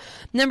about?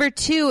 Number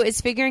 2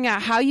 is figuring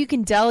out how you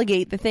can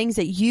delegate the things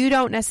that you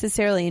don't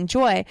necessarily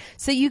enjoy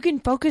so you can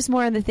focus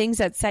more on the things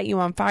that set you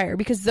on fire,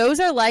 because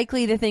those are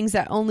likely the things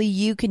that only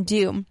you can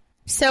do.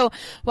 So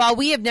while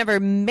we have never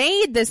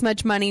made this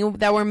much money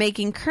that we're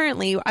making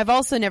currently, I've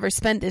also never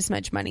spent this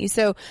much money.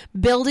 So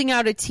building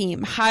out a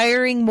team,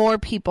 hiring more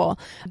people,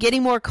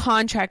 getting more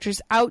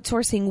contractors,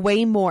 outsourcing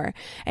way more.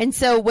 And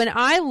so when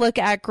I look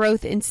at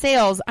growth in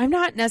sales, I'm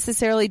not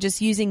necessarily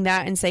just using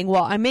that and saying,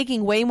 well, I'm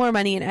making way more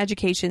money in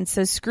education,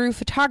 so screw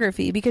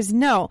photography, because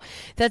no,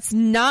 that's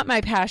not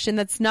my passion.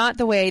 That's not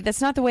the way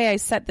I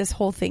set this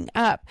whole thing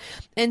up.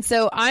 And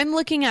so I'm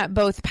looking at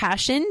both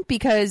passion,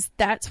 because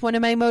that's one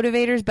of my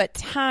motivators, but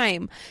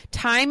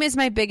time is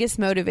my biggest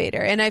motivator.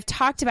 And I've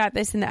talked about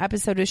this in the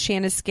episode with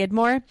Shanna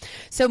Skidmore.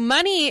 So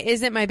money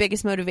isn't my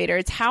biggest motivator.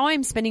 It's how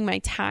I'm spending my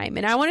time.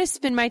 And I want to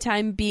spend my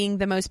time being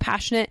the most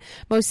passionate,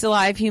 most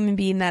alive human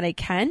being that I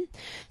can.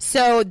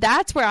 So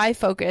that's where I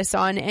focus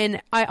on.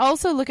 And I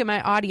also look at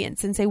my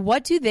audience and say,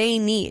 what do they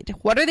need?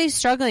 What are they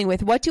struggling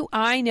with? What do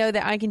I know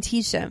that I can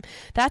teach them?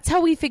 That's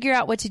how we figure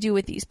out what to do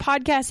with these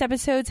podcast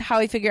episodes, how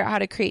we figure out how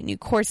to create new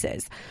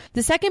courses.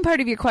 The second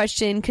part of your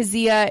question,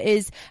 Kazia,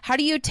 is how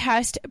do you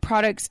test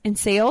products and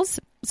sales?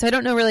 So I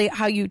don't know really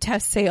how you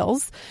test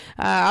sales,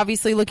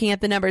 obviously looking at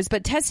the numbers,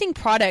 but testing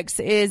products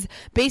is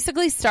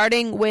basically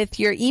starting with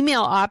your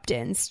email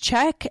opt-ins.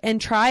 Check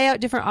and try out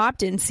different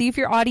opt-ins. See if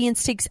your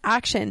audience takes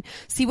action.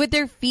 See what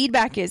their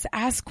feedback is.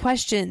 Ask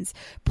questions.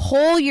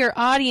 Poll your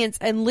audience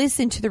and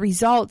listen to the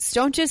results.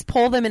 Don't just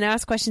poll them and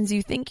ask questions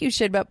you think you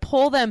should, but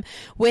poll them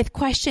with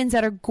questions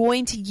that are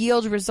going to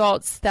yield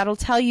results that'll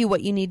tell you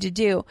what you need to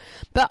do.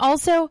 But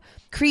also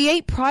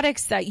create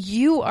products that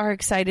you are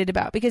excited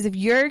about, because if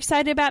you're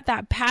excited about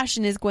that,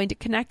 passion is going to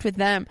connect with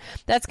them.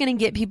 That's going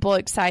to get people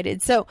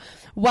excited. So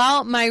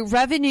while my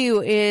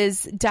revenue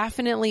is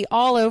definitely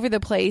all over the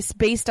place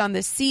based on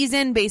the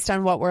season, based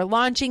on what we're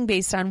launching,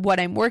 based on what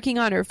I'm working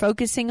on or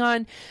focusing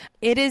on,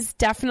 it is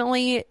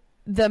definitely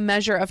the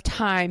measure of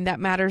time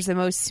that matters the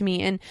most to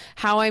me and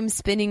how I'm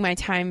spending my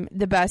time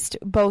the best,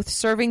 both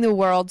serving the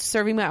world,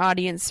 serving my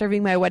audience,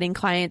 serving my wedding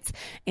clients,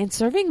 and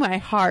serving my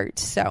heart.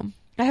 So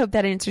I hope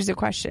that answers your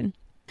question.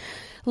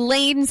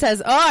 Lane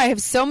says, I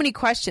have so many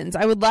questions.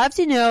 I would love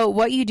to know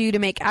what you do to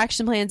make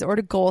action plans or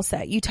to goal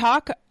set. You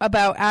talk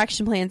about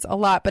action plans a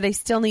lot, but I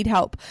still need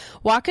help.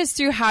 Walk us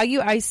through how you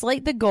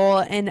isolate the goal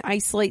and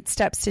isolate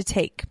steps to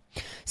take.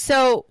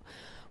 So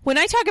when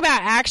I talk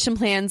about action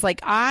plans,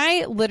 like,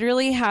 I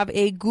literally have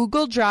a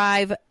Google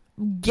Drive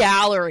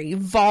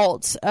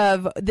vault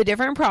of the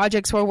different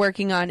projects we're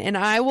working on, and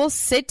I will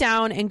sit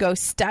down and go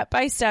step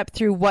by step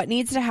through what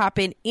needs to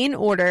happen in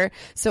order.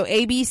 So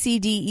A, B, C,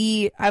 D,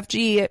 E, F,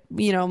 G,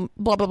 blah,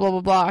 blah, blah,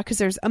 blah, blah, because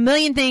there's a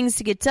million things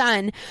to get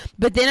done.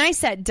 But then I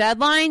set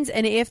deadlines,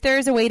 and if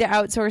there's a way to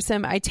outsource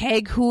them, I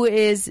tag who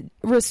is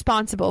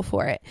responsible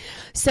for it.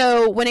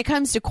 So when it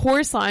comes to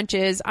course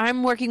launches,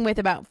 I'm working with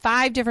about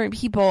 5 different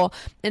people,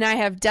 and I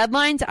have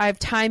deadlines, I have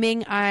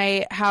timing,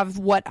 I have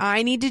what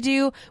I need to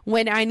do,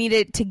 when I need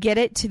it to get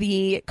it to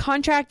the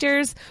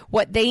contractors,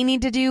 what they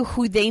need to do,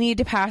 who they need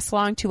to pass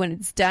along to when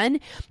it's done.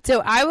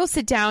 So I will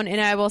sit down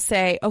and I will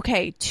say,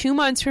 okay, 2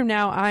 months from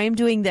now, I am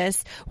doing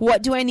this.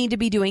 What do I need to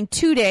be doing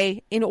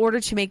today in order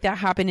to make that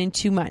happen in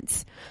 2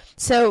 months?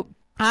 So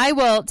I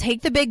will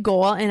take the big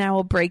goal and I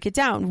will break it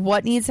down.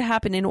 What needs to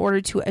happen in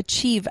order to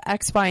achieve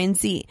X, Y, and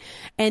Z?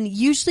 And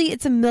usually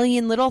it's a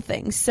million little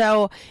things.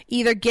 So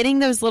either getting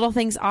those little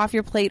things off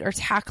your plate or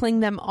tackling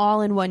them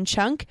all in one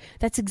chunk.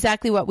 That's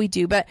exactly what we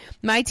do. But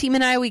my team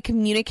and I, we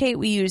communicate.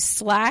 We use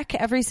Slack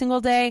every single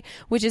day,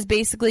 which is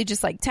basically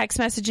just like text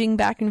messaging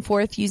back and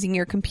forth using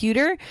your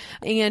computer.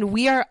 And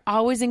we are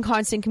always in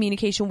constant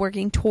communication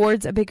working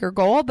towards a bigger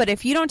goal. But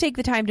if you don't take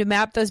the time to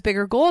map those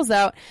bigger goals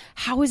out,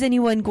 how is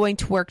anyone going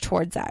to work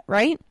towards that,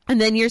 right? And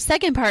then your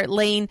second part,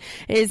 Lane,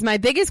 is my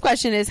biggest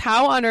question is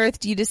how on earth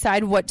do you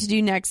decide what to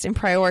do next and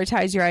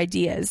prioritize your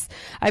ideas?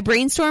 I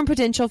brainstorm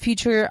potential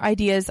future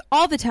ideas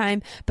all the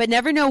time, but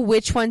never know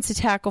which ones to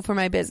tackle for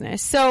my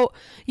business. So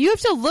you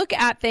have to look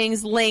at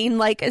things, Lane,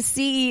 like a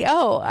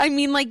CEO. I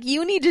mean, like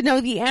you need to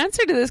know the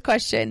answer to this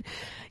question.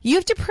 You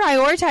have to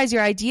prioritize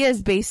your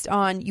ideas based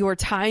on your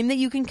time that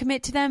you can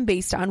commit to them,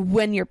 based on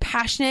when you're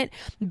passionate,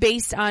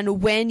 based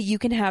on when you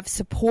can have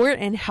support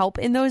and help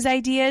in those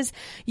ideas.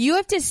 You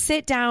have to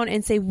sit down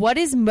and say, what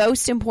is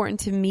most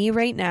important to me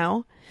right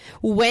now?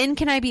 When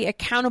can I be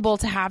accountable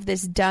to have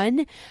this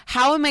done?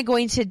 How am I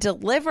going to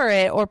deliver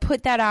it or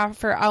put that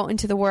offer out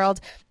into the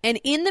world?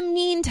 And in the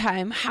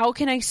meantime, how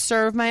can I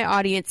serve my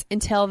audience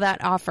until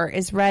that offer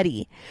is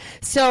ready?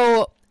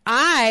 So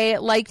I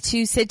like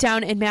to sit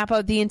down and map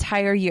out the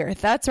entire year.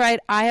 That's right.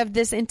 I have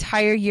this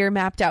entire year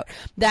mapped out.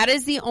 That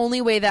is the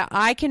only way that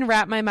I can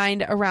wrap my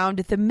mind around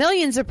the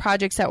millions of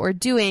projects that we're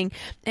doing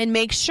and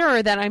make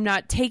sure that I'm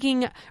not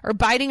taking or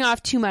biting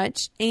off too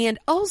much, and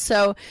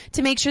also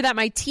to make sure that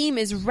my team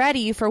is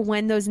ready for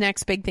when those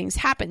next big things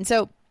happen.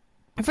 So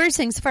first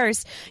things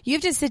first, you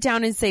have to sit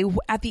down and say,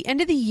 at the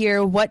end of the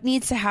year, what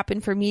needs to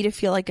happen for me to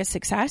feel like a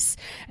success?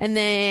 And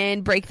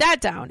then break that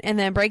down, and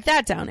then break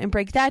that down, and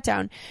break that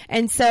down.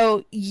 And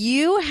so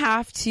you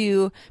have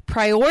to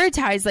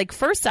prioritize, like,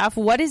 first off,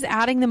 what is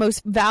adding the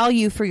most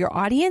value for your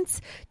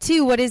audience?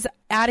 2, what is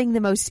adding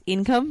the most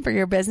income for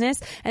your business?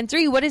 And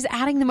 3, what is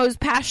adding the most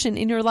passion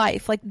in your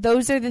life? Like,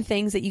 those are the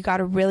things that you got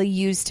to really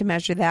use to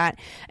measure that.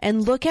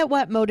 And look at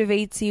what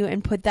motivates you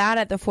and put that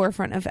at the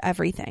forefront of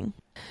everything.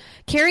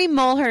 Carrie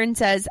Mulhern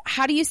says,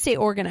 how do you stay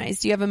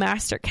organized? Do you have a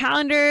master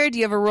calendar? Do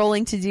you have a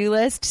rolling to-do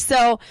list?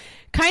 So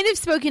kind of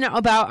spoken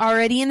about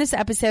already in this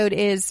episode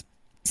is,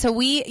 so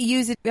we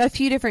use a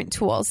few different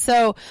tools.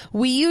 So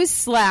we use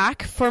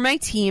Slack for my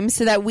team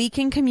so that we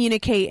can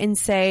communicate and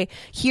say,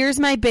 here's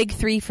my big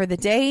 3 for the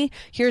day.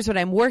 Here's what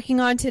I'm working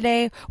on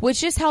today,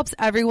 which just helps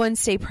everyone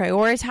stay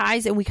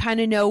prioritized and we kind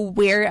of know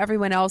where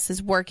everyone else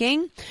is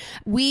working.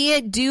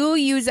 We do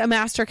use a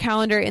master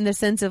calendar in the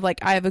sense of, like,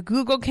 I have a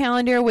Google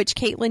Calendar, which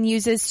Caitlin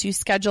uses to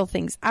schedule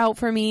things out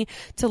for me,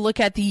 to look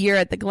at the year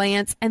at the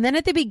glance. And then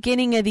at the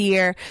beginning of the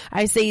year,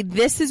 I say,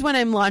 this is when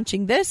I'm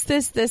launching this,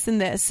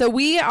 and this. So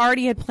we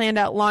already had planned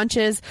out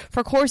launches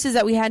for courses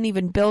that we hadn't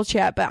even built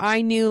yet, but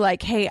I knew,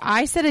 like, hey,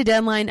 I set a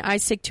deadline, I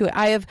stick to it.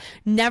 I have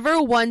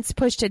never once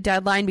pushed a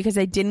deadline because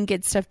I didn't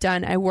get stuff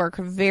done. I work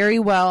very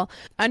well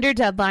under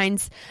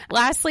deadlines.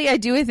 Lastly, I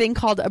do a thing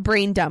called a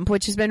brain dump,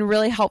 which has been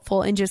really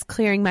helpful in just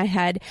clearing my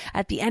head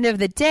at the end of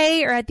the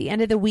day or at the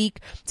end of the week.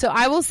 So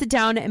I will sit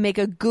down and make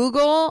a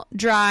Google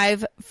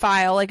Drive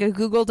file, like a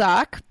Google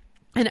Doc,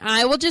 and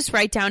I will just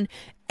write down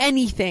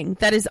anything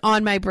that is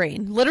on my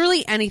brain,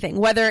 literally anything,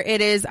 whether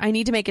it is I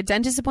need to make a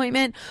dentist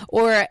appointment,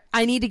 or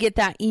I need to get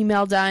that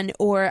email done,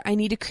 or I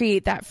need to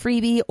create that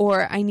freebie,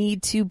 or I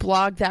need to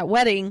blog that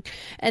wedding.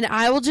 And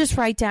I will just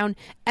write down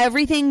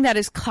everything that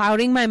is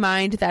clouding my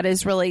mind, that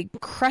is really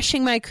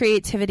crushing my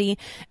creativity,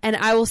 and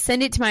I will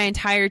send it to my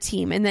entire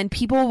team. And then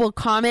people will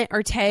comment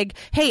or tag,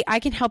 hey, I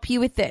can help you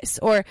with this,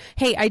 or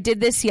hey, I did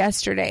this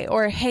yesterday,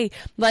 or hey,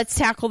 let's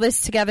tackle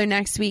this together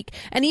next week.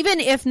 And even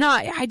if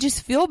not, I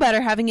just feel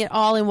better having it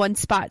all in one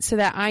spot so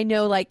that I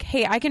know, like,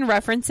 hey, I can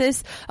reference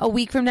this a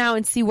week from now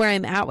and see where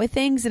I'm at with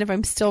things and if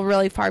I'm still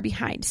really far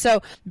behind.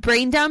 So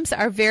brain dumps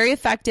are very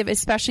effective,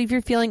 especially if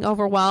you're feeling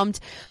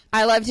overwhelmed.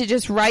 I love to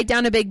just write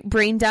down a big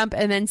brain dump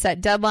and then set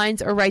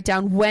deadlines or write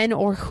down when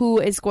or who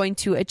is going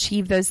to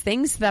achieve those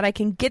things so that I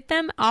can get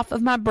them off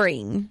of my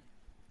brain.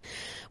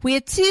 We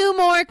have 2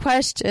 more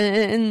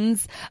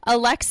questions.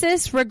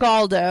 Alexis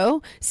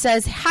Regaldo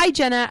says, hi,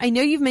 Jenna. I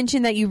know you've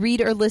mentioned that you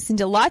read or listen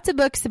to lots of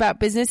books about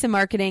business and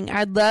marketing.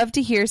 I'd love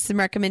to hear some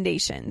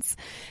recommendations.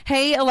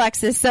 Hey,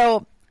 Alexis.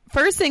 So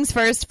First things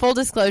first, full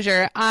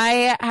disclosure,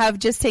 I have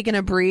just taken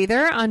a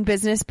breather on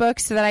business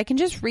books so that I can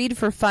just read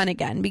for fun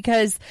again,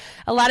 because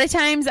a lot of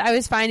times I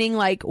was finding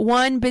like,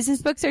 one,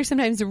 business books are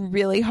sometimes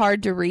really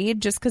hard to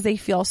read just because they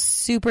feel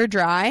super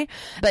dry.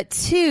 But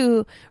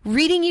two,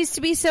 reading used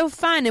to be so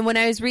fun. And when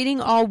I was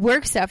reading all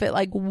work stuff, it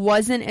like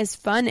wasn't as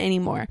fun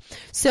anymore.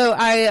 So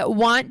I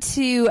want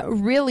to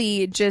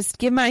really just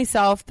give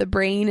myself the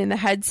brain and the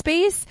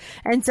headspace.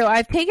 And so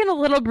I've taken a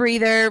little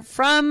breather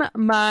from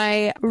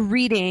my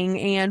reading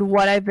and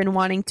what I've been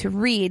wanting to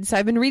read. So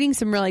I've been reading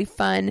some really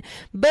fun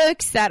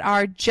books that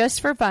are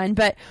just for fun.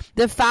 But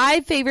the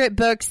 5 favorite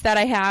books that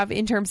I have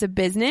in terms of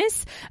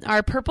business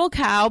are Purple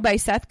Cow by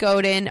Seth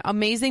Godin.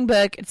 Amazing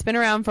book. It's been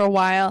around for a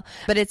while,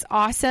 but it's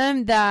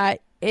awesome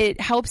that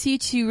it helps you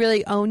to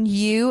really own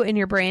you and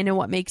your brand and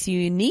what makes you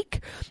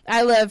unique.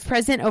 I love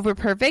Present Over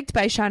Perfect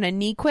by Shauna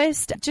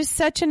Niequist. Just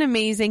such an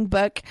amazing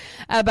book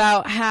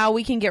about how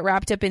we can get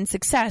wrapped up in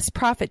success,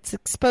 profits,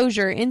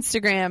 exposure,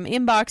 Instagram,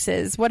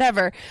 inboxes,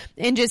 whatever,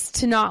 and just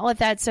to not let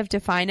that stuff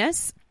define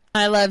us.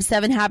 I love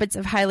 7 Habits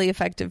of Highly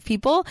Effective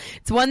People.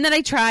 It's one that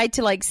I tried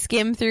to like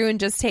skim through and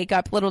just take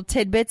up little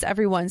tidbits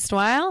every once in a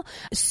while.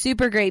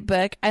 Super great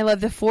book. I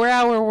love The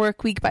 4-Hour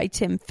Workweek by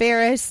Tim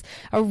Ferriss.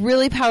 A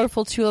really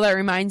powerful tool that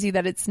reminds you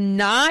that it's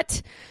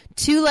not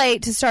too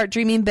late to start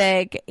dreaming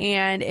big,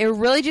 and it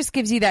really just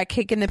gives you that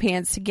kick in the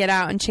pants to get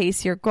out and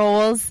chase your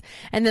goals.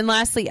 And then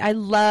lastly, I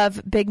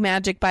love Big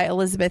Magic by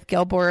Elizabeth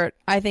Gilbert.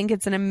 I think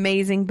it's an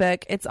amazing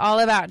book. It's all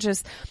about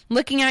just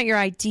looking at your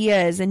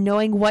ideas and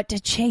knowing what to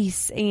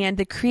chase and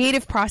the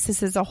creative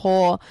process as a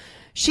whole.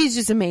 She's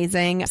just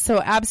amazing. So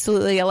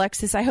absolutely,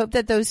 Alexis, I hope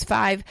that those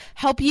 5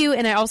 help you.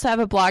 And I also have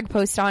a blog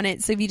post on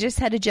it. So if you just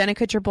head to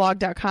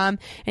jennakutcherblog.com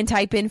and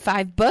type in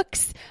 5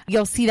 books,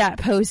 you'll see that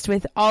post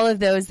with all of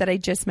those that I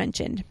just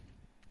mentioned.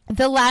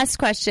 The last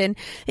question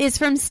is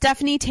from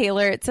Stephanie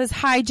Taylor. It says,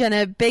 "Hi,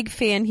 Jenna, big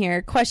fan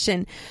here.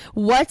 Question,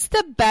 what's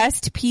the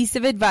best piece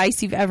of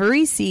advice you've ever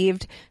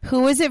received?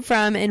 Who is it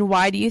from? And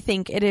why do you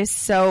think it is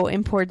so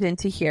important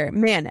to hear?"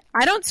 Man,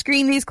 I don't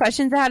screen these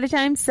questions ahead of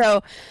time,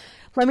 so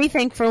let me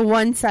think for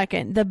 1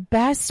 second. The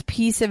best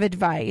piece of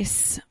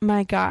advice.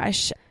 My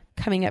gosh,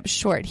 coming up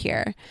short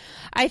here.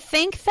 I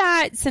think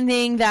that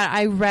something that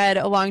I read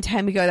a long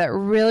time ago that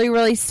really,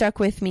 really stuck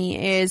with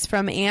me is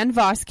from Ann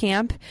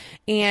Voskamp,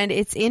 and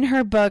it's in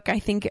her book. I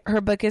think her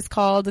book is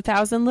called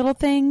 1,000 Little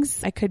Things.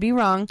 I could be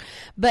wrong.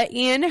 But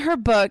in her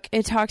book,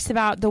 it talks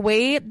about the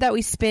way that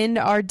we spend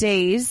our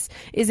days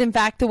is in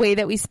fact the way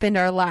that we spend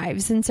our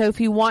lives. And so if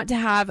you want to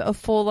have a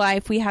full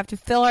life, we have to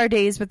fill our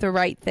days with the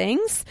right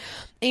things.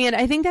 And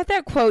I think that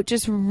that quote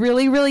just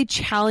really, really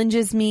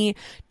challenges me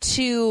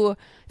to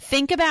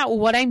think about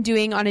what I'm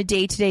doing on a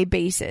day-to-day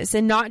basis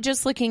and not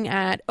just looking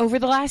at over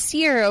the last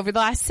year, over the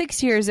last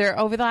 6 years, or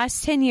over the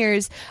last 10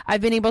 years, I've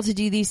been able to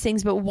do these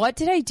things, but what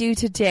did I do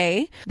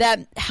today that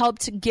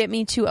helped get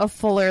me to a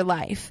fuller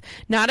life?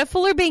 Not a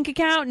fuller bank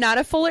account, not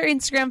a fuller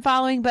Instagram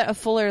following, but a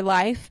fuller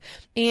life.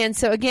 And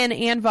so again,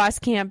 Ann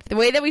Voskamp, the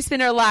way that we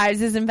spend our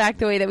lives is in fact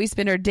the way that we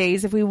spend our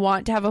days. If we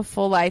want to have a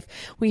full life,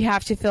 we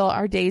have to fill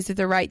our days with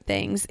the right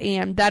things.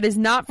 And that is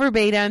not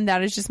verbatim.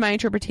 That is just my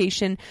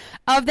interpretation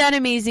of that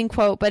amazing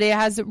quote, but it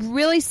has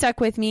really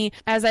stuck with me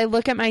as I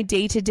look at my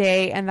day to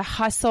day and the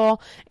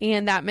hustle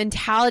and that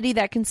mentality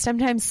that can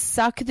sometimes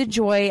suck the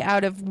joy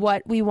out of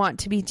what we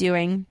want to be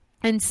doing.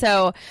 And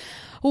so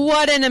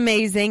what an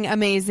amazing,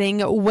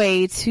 amazing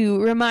way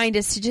to remind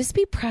us to just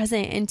be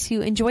present and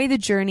to enjoy the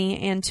journey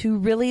and to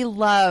really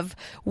love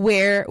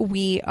where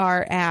we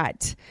are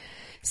at.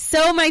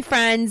 So, my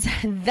friends,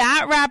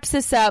 that wraps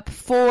us up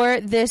for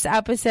this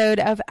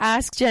episode of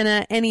Ask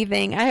Jenna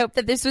Anything. I hope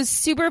that this was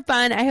super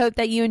fun. I hope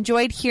that you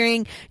enjoyed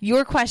hearing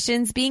your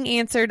questions being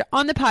answered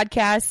on the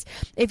podcast.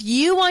 If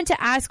you want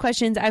to ask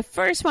questions, I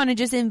first want to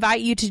just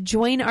invite you to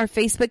join our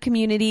Facebook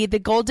community, the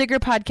Goal Digger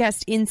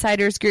Podcast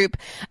Insiders Group.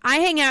 I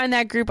hang out in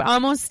that group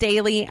almost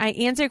daily. I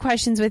answer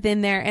questions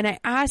within there, and I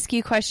ask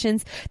you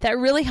questions that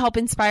really help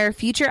inspire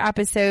future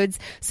episodes.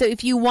 So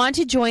if you want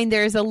to join,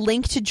 there's a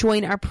link to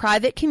join our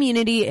private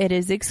community. It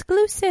is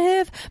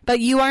exclusive,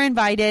 but you are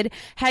invited.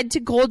 Head to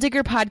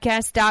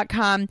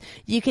goaldiggerpodcast.com.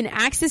 You can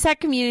access that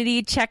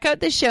community, check out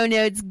the show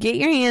notes, get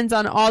your hands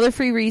on all the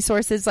free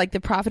resources like the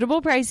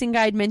profitable pricing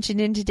guide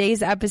mentioned in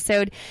today's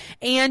episode,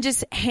 and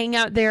just hang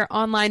out there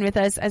online with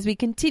us as we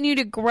continue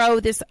to grow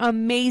this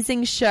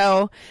amazing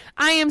show.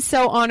 I am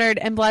so honored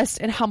and blessed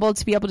and humbled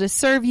to be able to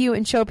serve you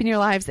and show up in your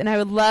lives, and I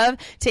would love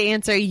to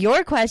answer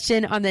your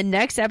question on the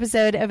next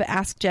episode of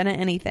Ask Jenna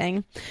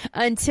Anything.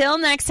 Until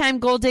next time,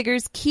 Goal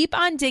Diggers, keep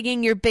on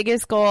digging your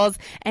biggest goals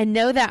and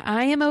know that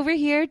I am over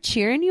here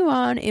cheering you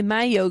on in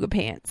my yoga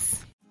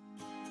pants.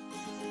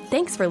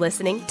 Thanks for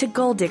listening to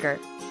Goal Digger.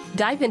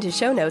 Dive into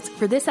show notes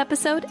for this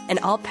episode and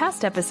all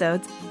past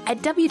episodes at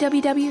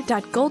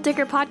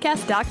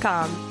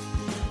www.goaldiggerpodcast.com.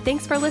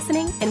 Thanks for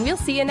listening, and we'll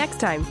see you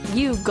next time.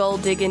 You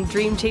goal-digging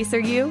dream chaser,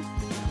 you.